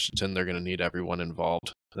against Washington, they're going to need everyone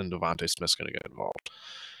involved, and Devontae Smith's going to get involved.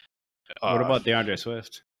 What about DeAndre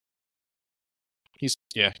Swift? You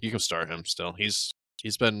can start him still. He's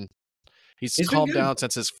calmed down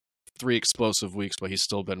since his 3 explosive weeks, but he's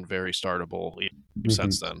still been very startable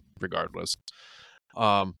since then, regardless.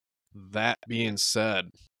 That being said,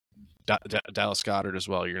 Dallas Goedert as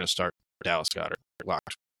well. You're going to start Dallas Goedert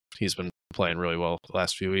locked. He's been playing really well the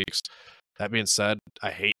last few weeks. That being said,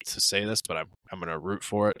 I hate to say this, but I'm going to root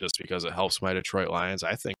for it just because it helps my Detroit Lions.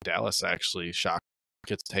 I think Dallas actually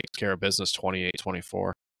takes care of business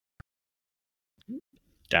 28-24.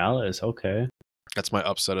 Dallas, okay. That's my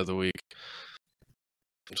upset of the week.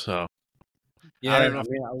 So, yeah, I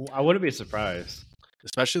mean, I wouldn't be surprised,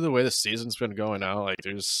 especially the way the season's been going out. Like,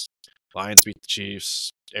 there's Lions beat the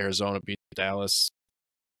Chiefs, Arizona beat Dallas.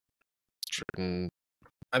 I'm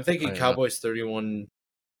thinking Cowboys 31-21.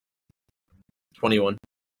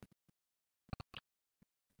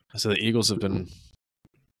 So the Eagles have been.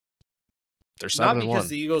 They're 7-1. Not because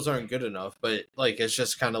the Eagles aren't good enough, but like it's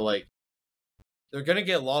just kind of like they're going to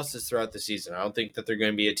get losses throughout the season. I don't think that they're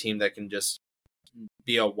going to be a team that can just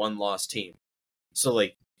be a one-loss team. So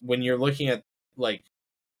like when you're looking at like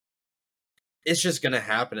it's just going to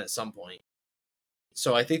happen at some point.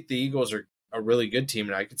 So I think the Eagles are a really good team,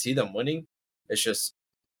 and I could see them winning. It's just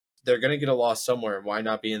they're going to get a loss somewhere, and why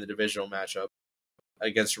not be in the divisional matchup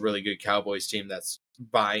against a really good Cowboys team that's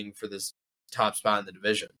vying for this top spot in the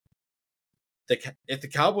division? If the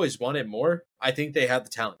Cowboys wanted more, I think they have the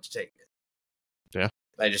talent to take it. Yeah.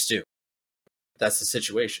 I just do. That's the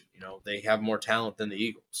situation. You know, they have more talent than the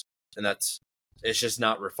Eagles, and it's just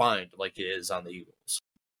not refined like it is on the Eagles.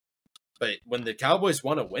 But when the Cowboys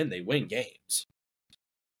want to win, they win games.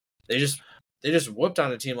 They just whooped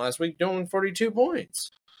on a team last week, doing 42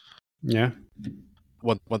 points. Yeah.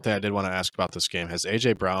 One thing I did want to ask about this game, has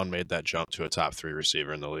AJ Brown made that jump to a top 3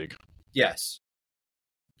 receiver in the league? Yes.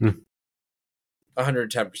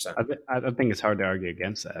 110%. I think it's hard to argue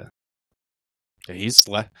against that. Yeah, he's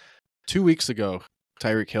 2 weeks ago,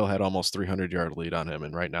 Tyreek Hill had almost 300-yard lead on him,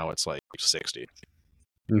 and right now it's like 60.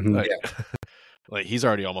 Mhm. Like, Yeah. like he's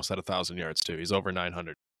already almost at 1,000 yards too. He's over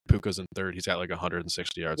 900. Puka's in third. He's got like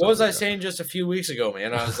 160 yards. What was on I the saying just a few weeks ago,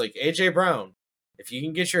 man? I was like, AJ Brown, if you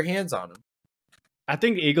can get your hands on him. I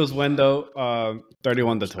think the Eagles win though,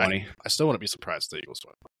 31-20. I still wouldn't be surprised if the Eagles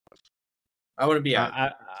win. I wouldn't be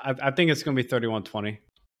out. I think it's gonna be 31-20.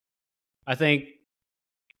 I think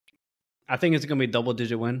it's gonna be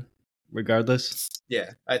double-digit win, regardless.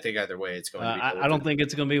 Yeah, I think either way it's going to be. I don't think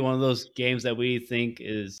it's gonna be one of those games that we think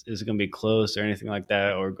is gonna be close or anything like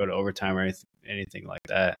that, or go to overtime or anything like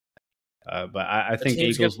that. But I think the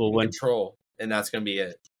Eagles will win. Control, and that's going to be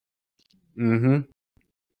it. Mm-hmm.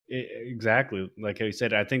 Exactly. Like you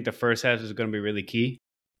said, I think the first half is going to be really key.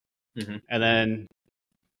 Mm-hmm. And then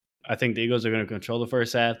I think the Eagles are going to control the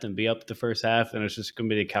first half and be up the first half. And it's just going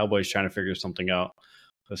to be the Cowboys trying to figure something out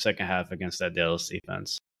the second half against that Dallas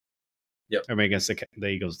defense. Yep. I mean, against the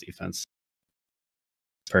Eagles defense.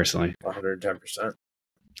 Personally, 110%.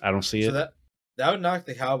 I don't see it. So that would knock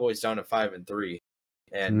the Cowboys down to 5-3,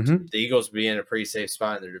 and the Eagles would be in a pretty safe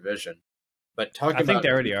spot in their division. But I think they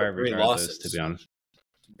already are, regardless, losses, to be honest.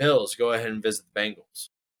 Bills, go ahead and visit the Bengals.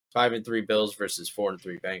 5-3 Bills versus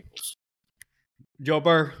 4-3 Bengals. Joe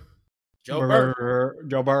Burr.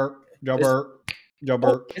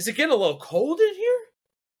 Is it getting a little cold in here?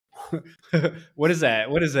 What is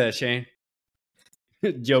that, Shane?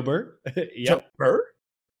 Joe Burr? Yep. Joe Burr?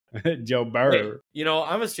 Joe Burr. Hey,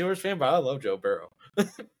 I'm a Steelers fan, but I love Joe Burrow.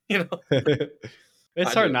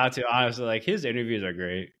 It's hard not to, honestly. Like, his interviews are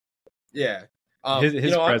great. Yeah.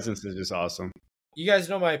 His presence is just awesome. You guys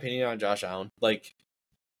know my opinion on Josh Allen. Like,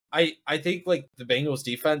 I think, like, the Bengals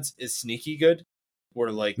defense is sneaky good,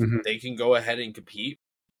 where, like, they can go ahead and compete.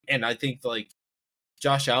 And I think, like,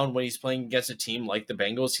 Josh Allen, when he's playing against a team like the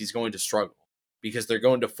Bengals, he's going to struggle because they're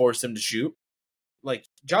going to force him to shoot. Like,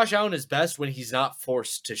 Josh Allen is best when he's not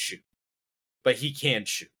forced to shoot, but he can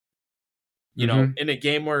shoot. In a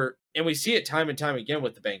game where, and we see it time and time again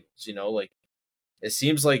with the Bengals, like, it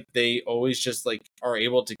seems like they always just, like, are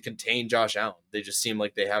able to contain Josh Allen. They just seem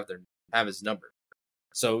like they have his number.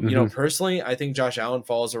 So, personally, I think Josh Allen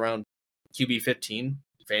falls around QB 15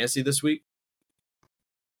 fantasy this week.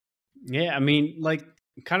 Yeah, I mean, like,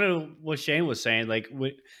 kind of what Shane was saying, like,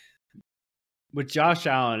 with Josh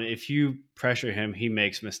Allen, if you pressure him, he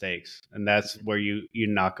makes mistakes, and that's where you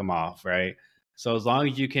knock him off, right? So as long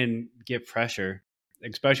as you can get pressure,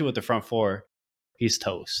 especially with the front four, he's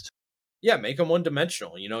toast. Yeah, make him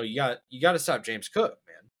one-dimensional. You got to stop James Cook,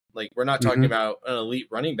 man. Like, we're not talking about an elite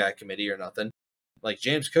running back committee or nothing. Like,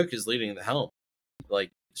 James Cook is leading the helm.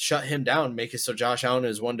 Like, shut him down, make it so Josh Allen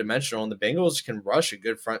is one-dimensional, and the Bengals can rush a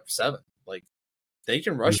good front seven. Like, they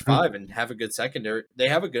can rush five and have a good secondary. They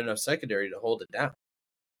have a good enough secondary to hold it down.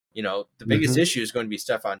 The biggest issue is going to be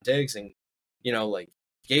Stephon Diggs, and, like,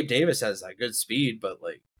 Gabe Davis has that good speed, but,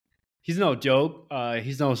 like, he's no joke.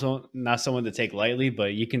 He's not someone to take lightly,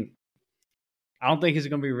 but you can. I don't think he's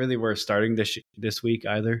going to be really worth starting this week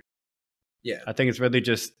either. Yeah, I think it's really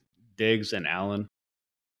just Diggs and Allen,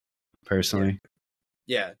 personally.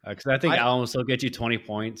 Yeah, because I think Allen will still get you 20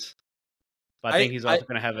 points, but I think he's also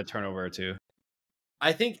going to have a turnover or two.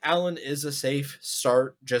 I think Allen is a safe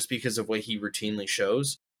start just because of what he routinely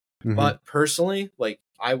shows. But personally, like,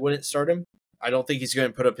 I wouldn't start him. I don't think he's going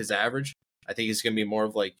to put up his average. I think he's going to be more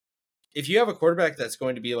of, like, if you have a quarterback that's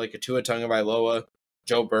going to be like a Tua Tagovailoa,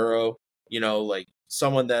 Joe Burrow, like,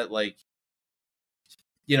 someone that, like,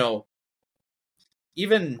 even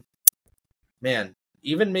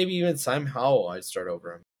Sam Howell, I'd start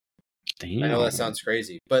over him. Damn. I know that sounds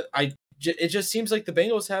crazy, but it just seems like the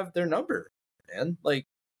Bengals have their number, man. Like,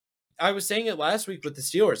 I was saying it last week with the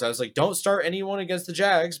Steelers. I was like, don't start anyone against the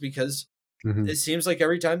Jags because it seems like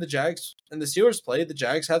every time the Jags and the Steelers play, the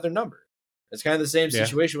Jags have their number. It's kind of the same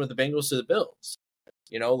situation with the Bengals to the Bills.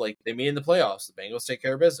 Like, they meet in the playoffs. The Bengals take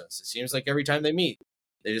care of business. It seems like every time they meet,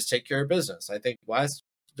 they just take care of business. I think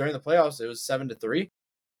during the playoffs, it was 7-3.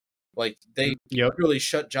 Like, they really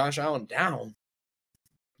shut Josh Allen down.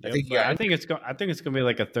 Yep. I think it's gonna be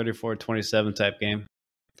like a 34-27 type game.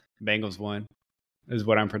 Bengals win is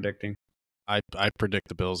what I'm predicting. I predict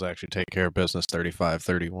the Bills actually take care of business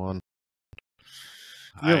 35-31.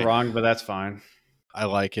 You're wrong, but that's fine. I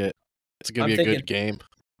like it. It's gonna be a good game.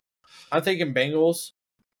 I'm thinking Bengals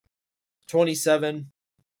 27-17.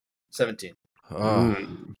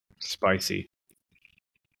 Spicy.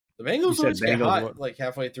 The Bengals always get hot like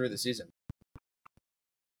halfway through the season.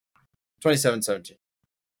 27-17.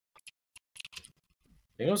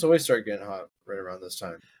 Bengals always start getting hot right around this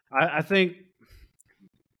time. I think,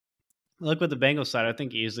 look with the Bengals side, I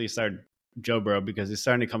think easily start Joe Burrow because he's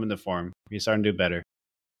starting to come into form. He's starting to do better.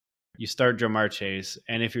 You start Jamar Chase,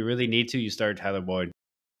 and if you really need to, you start Tyler Boyd.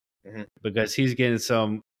 because he's getting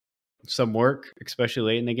some work, especially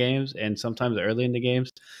late in the games and sometimes early in the games,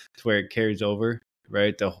 to where it carries over,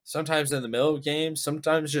 right? Sometimes in the middle of games,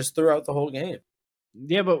 sometimes just throughout the whole game.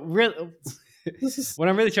 Yeah, but really, what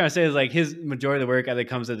I'm really trying to say is like his majority of the work either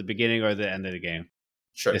comes at the beginning or the end of the game.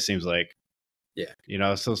 Sure. It seems like. Yeah. You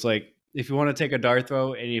know, so it's like if you want to take a dart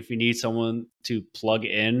throw and if you need someone to plug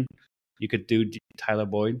in, you could do Tyler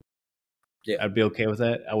Boyd. Yeah. I'd be okay with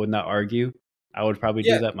that. I would not argue. I would probably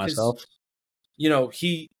do that myself. You know,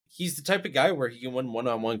 he's the type of guy where he can win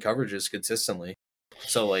one-on-one coverages consistently.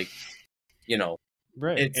 So like, you know,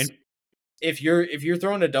 right. It's if you're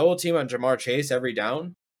throwing a double team on Jamar Chase every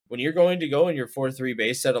down, when you're going to go in your 4-3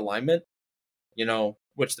 base set alignment, you know,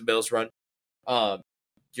 which the Bills run,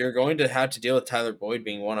 you're going to have to deal with Tyler Boyd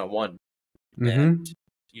being one-on-one. And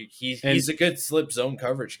he's a good slip zone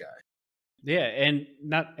coverage guy. Yeah, and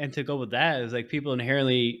to go with that is like people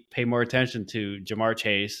inherently pay more attention to Jamar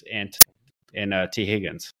Chase and T.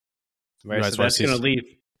 Higgins, right? So that's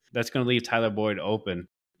going to leave Tyler Boyd open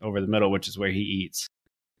over the middle, which is where he eats.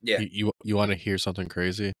 Yeah, you want to hear something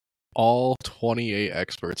crazy? All 28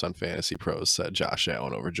 experts on Fantasy Pros said Josh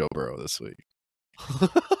Allen over Joe Burrow this week.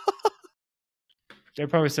 They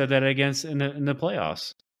probably said that in the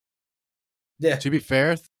playoffs. Yeah. To be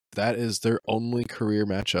fair, that is their only career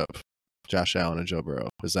matchup. Josh Allen and Joe Burrow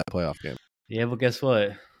is that playoff game. Yeah, but guess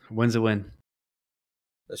what? Win's a win.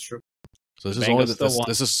 That's true. So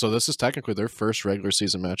this is technically their first regular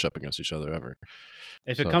season matchup against each other ever.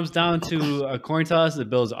 If it comes down to a coin toss, the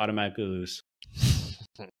Bills automatically lose.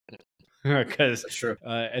 Because that's true.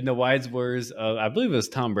 In the wise words of, I believe it was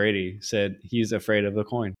Tom Brady, said he's afraid of a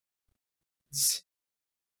coin.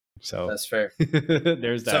 So that's fair.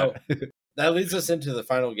 There's that. So that leads us into the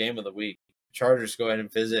final game of the week. Chargers go ahead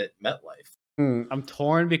and visit MetLife. I'm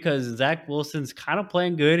torn because Zach Wilson's kind of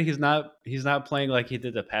playing good. He's not playing like he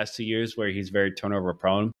did the past 2 years where he's very turnover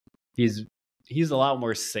prone. He's a lot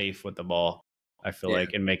more safe with the ball, I feel like,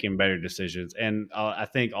 and making better decisions. And I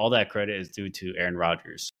think all that credit is due to Aaron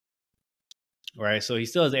Rodgers. Right? So he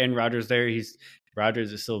still has Aaron Rodgers there.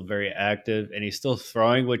 Rodgers is still very active and he's still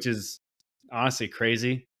throwing, which is honestly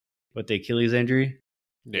crazy with the Achilles injury.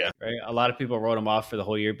 Yeah. Right. A lot of people wrote him off for the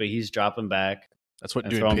whole year, but he's dropping back. That's what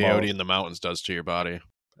doing peyote in the mountains does to your body.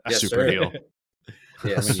 Yes, super deal.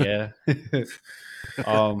 Yes. I mean,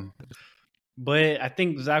 yeah. But I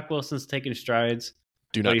think Zach Wilson's taking strides.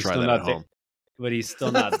 Do not try that at home. But he's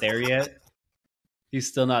still not there yet.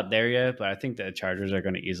 But I think the Chargers are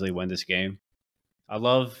going to easily win this game. I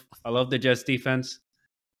love the Jets defense,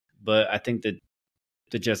 but I think that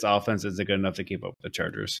the Jets offense isn't good enough to keep up with the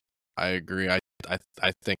Chargers. I agree. I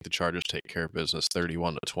think the Chargers take care of business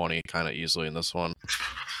 31-20 kind of easily in this one.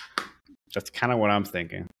 That's kind of what I'm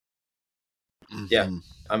thinking. Yeah,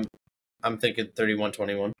 I'm thinking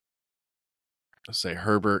 31-21. I say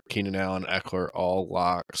Herbert, Keenan Allen, Eckler, all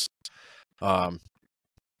locks.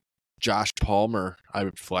 Josh Palmer, I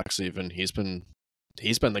would flex even. He's been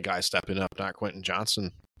the guy stepping up, not Quentin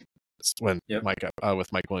Johnson. When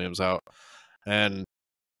with Mike Williams out, and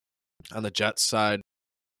on the Jets side,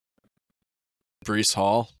 Breece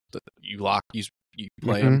Hall, you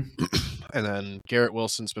play him, and then Garrett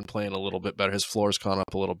Wilson's been playing a little bit better. His floor's gone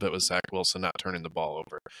up a little bit with Zach Wilson not turning the ball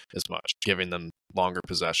over as much, giving them longer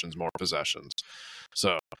possessions, more possessions.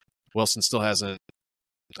 So Wilson still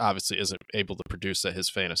obviously isn't able to produce at his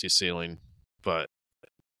fantasy ceiling, but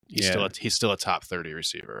he's still a top 30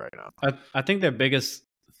 receiver right now. I think their biggest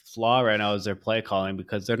flaw right now is their play calling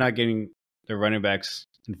because they're not getting their running backs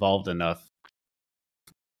involved enough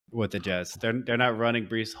with the Jets. They're not running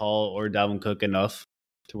Breece Hall or Dalvin Cook enough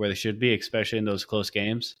to where they should be, especially in those close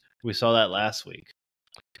games. We saw that last week.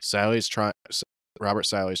 Robert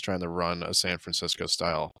Saleh's trying to run a San Francisco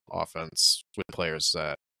style offense with players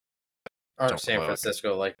that aren't San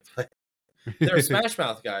Francisco like they're smash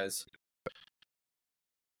mouth guys.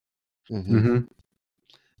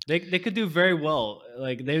 They could do very well.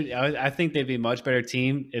 Like I think they'd be a much better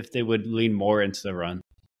team if they would lean more into the run.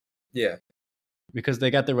 Yeah. Because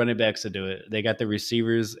they got the running backs to do it. They got the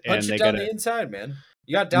receivers and they got the inside, man.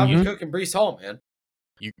 You got Dalvin Cook and Breece Hall, man.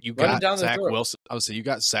 You got Zach Wilson. I would say you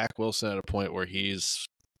got Zach Wilson at a point where he's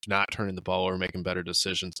not turning the ball or making better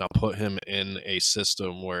decisions. Now put him in a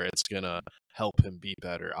system where it's gonna help him be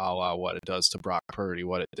better, a la what it does to Brock Purdy,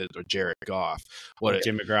 what it did to Jared Goff,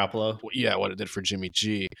 Jimmy Garoppolo. Yeah, what it did for Jimmy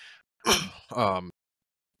G.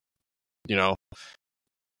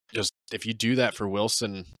 Just if you do that for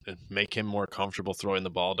Wilson and make him more comfortable throwing the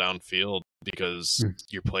ball downfield because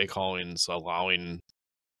your play calling's allowing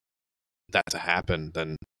that to happen,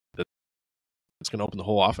 then it's going to open the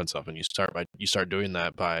whole offense up, and you start doing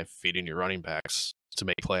that by feeding your running backs to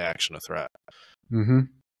make play action a threat. Mm-hmm.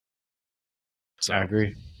 So I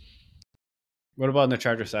agree. What about on the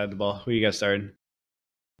Charger side of the ball? Who you got starting?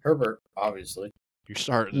 Herbert, obviously. you're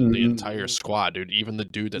starting the entire squad, dude. Even the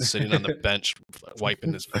dude that's sitting on the bench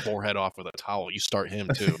wiping his forehead off with a towel, you start him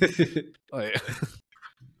too. Like,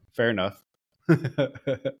 Fair enough.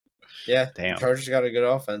 Yeah, Damn. Chargers got a good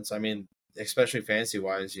offense. I mean, especially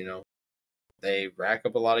fantasy-wise, they rack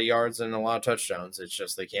up a lot of yards and a lot of touchdowns. It's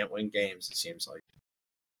just they can't win games, it seems like.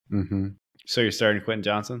 Mm-hmm. So you're starting Quentin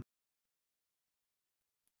Johnson?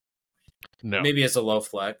 no, Maybe it's a low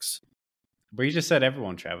flex. But you just said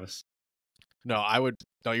everyone, Travis. no, I would.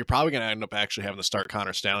 No, you're probably going to end up actually having to start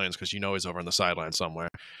Connor Stallions because he's over on the sideline somewhere.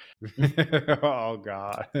 Oh,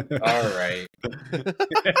 God. All right.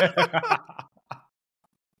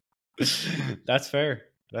 That's fair.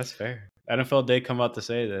 That's fair. NFL did come out to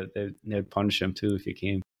say that they'd punish him too if he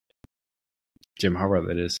came. Jim Harbaugh,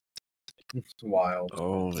 that is. It's wild.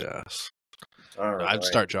 Oh, yes. All right. I'd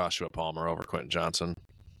start Joshua Palmer over Quentin Johnson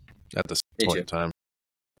at this point in time.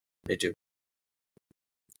 They do.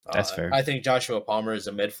 That's fair. I think Joshua Palmer is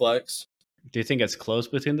a mid flex. Do you think it's close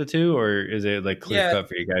between the two, or is it like clear cut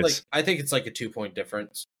for you guys? Like I think it's like a 2-point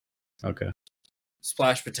difference. Okay.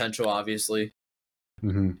 Splash potential, obviously.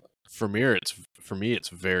 Mm-hmm. For me, it's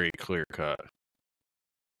very clear cut.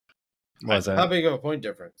 What's that? How big of a point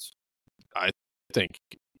difference? I think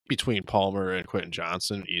between Palmer and Quentin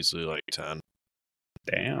Johnson, easily like 10.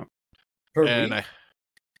 Damn. Per And week?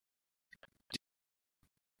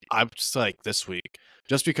 I'm just like this week,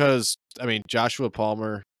 just because Joshua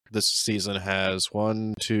Palmer this season has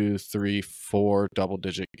 1, 2, 3, 4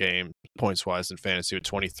 double-digit game points wise in fantasy, with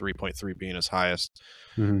 23.3 being his highest.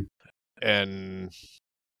 Mm-hmm. And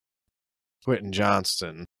Quentin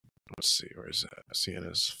Johnston, let's see, where is that? I'm seeing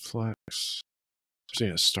his flex. I'm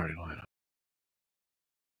seeing his starting lineup.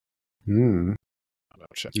 Mm. I'm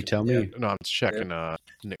checking. You tell me. No, I'm checking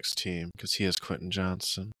Nick's team because he has Quentin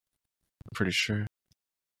Johnson. I'm pretty sure.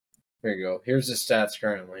 Here you go. Here's his stats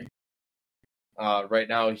currently. Right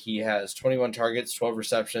now, he has 21 targets, 12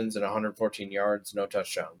 receptions, and 114 yards, no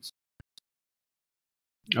touchdowns.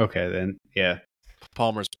 Okay, then. Yeah.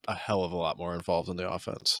 Palmer's a hell of a lot more involved in the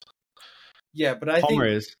offense. Yeah, but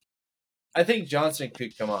I think Johnson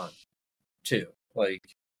could come on, too. Like,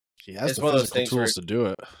 He has it's the one of those physical things tools to do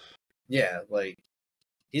it. yeah, like,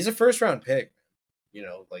 he's a first-round pick.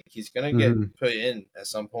 Like, he's going to get put in at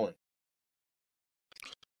some point.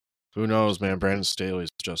 Who knows, man? Brandon Staley's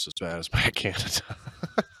just as bad as Matt Canada.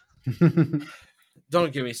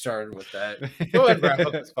 Don't get me started with that. Go ahead and wrap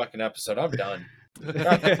up this fucking episode. I'm done.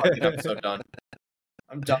 Wrap the fucking episode done.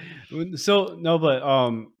 I'm done. So, no, but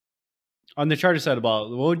on the Charger side of the ball,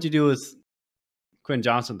 what would you do with Quentin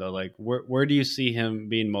Johnson, though? Like, where do you see him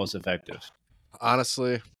being most effective?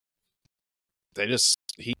 Honestly,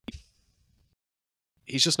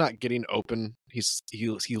 he's just not getting open.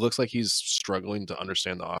 He looks like he's struggling to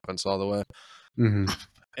understand the offense all the way. Mm-hmm.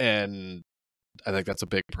 And I think that's a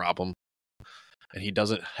big problem. And he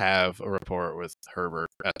doesn't have a rapport with Herbert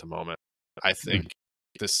at the moment. I think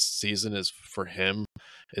this season is for him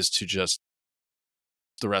is to just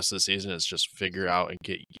the rest of the season is just figure out and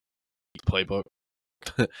get playbook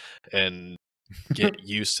and get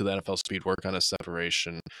used to the NFL speed, work on his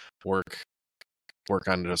separation, work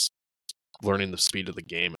on just learning the speed of the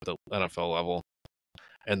game at the NFL level.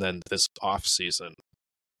 And then this off season,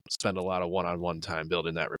 spend a lot of one-on-one time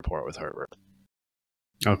building that rapport with Herbert.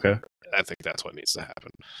 Okay. I think that's what needs to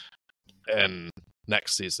happen. And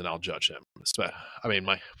next season, I'll judge him.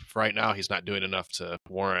 Right now, he's not doing enough to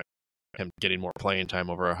warrant him getting more playing time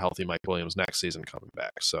over a healthy Mike Williams next season coming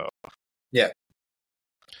back. So, yeah,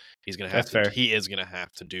 he's gonna have to. He is gonna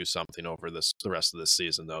have to do something over the rest of this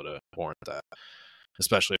season, though, to warrant that.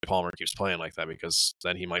 Especially if Palmer keeps playing like that, because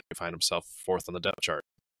then he might find himself fourth on the depth chart.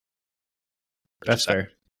 That's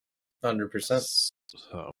fair. 100%.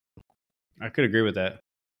 So, I could agree with that.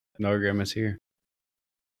 No agreements here.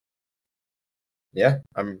 Yeah,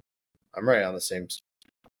 I'm right on the same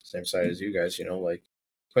side as you guys. Like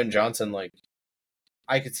Quentin Johnson, like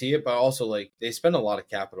I could see it, but also like they spend a lot of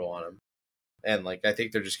capital on him, and like I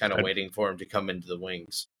think they're just kind of waiting for him to come into the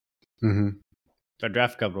wings. Mm-hmm. The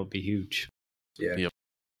draft capital will be huge. Yeah, yep.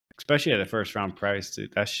 Especially at the first round price,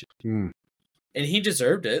 dude. And he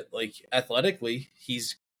deserved it. Like athletically,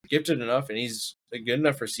 he's gifted enough, and he's a good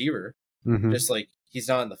enough receiver. Mm-hmm. Just like he's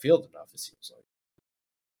not in the field enough, it seems like.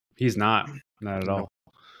 He's not at all.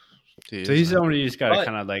 So he's he's someone you just gotta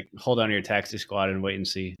kind of like hold on to your taxi squad and wait and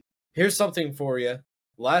see. Here's something for you.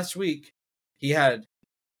 Last week, he had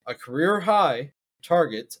a career high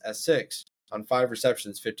targets at 6 on 5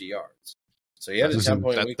 receptions, 50 yards. So he had a That's-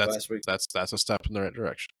 10-point week last week. That's a step in the right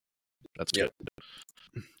direction. That's good.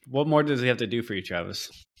 What more does he have to do for you,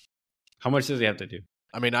 Travis? How much does he have to do?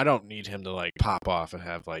 I mean, I don't need him to like pop off and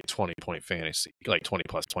have like 20-point fantasy, like 20+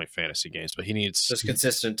 point fantasy games, but he needs Just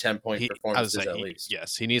consistent 10-point performances at least.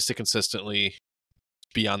 Yes, he needs to consistently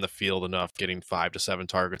be on the field enough, getting 5 to 7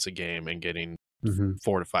 targets a game and getting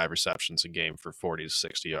 4 to 5 receptions a game for 40 to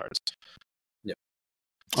 60 yards. Yep.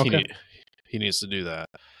 Okay. He needs to do that.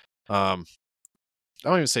 I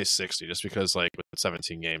don't even say 60, just because like with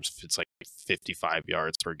 17 games, it's like 55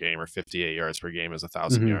 yards per game or 58 yards per game is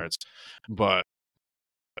 1,000 yards. But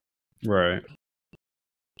right.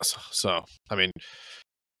 So I mean,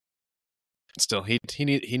 still he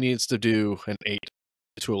needs to do an 8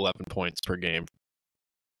 to 11 points per game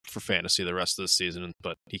for fantasy the rest of the season,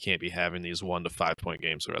 but he can't be having these 1 to 5 point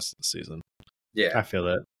games the rest of the season. Yeah, I feel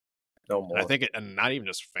that. No more. I think and not even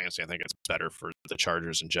just for fantasy. I think it's better for the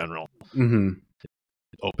Chargers in general. Mm-hmm.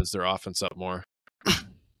 It opens their offense up more.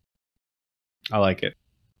 I like it.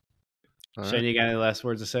 All Shane, you got any last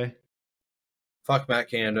words to say? Fuck Matt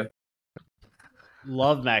Canada.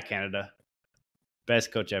 Love Matt Canada.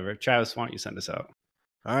 Best coach ever. Travis, why don't you send us out?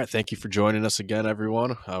 All right. Thank you for joining us again,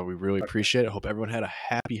 everyone. We really appreciate it. Hope everyone had a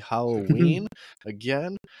happy Halloween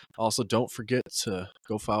again. Also, don't forget to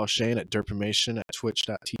go follow Shane at Derpimation at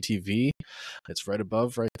twitch.tv. It's right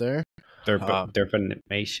above right there.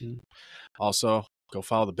 Derpimation. Also, go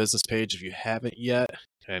follow the business page if you haven't yet,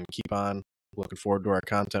 and keep on looking forward to our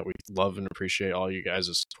content. We love and appreciate all you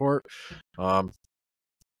guys' support.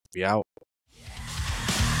 Be out.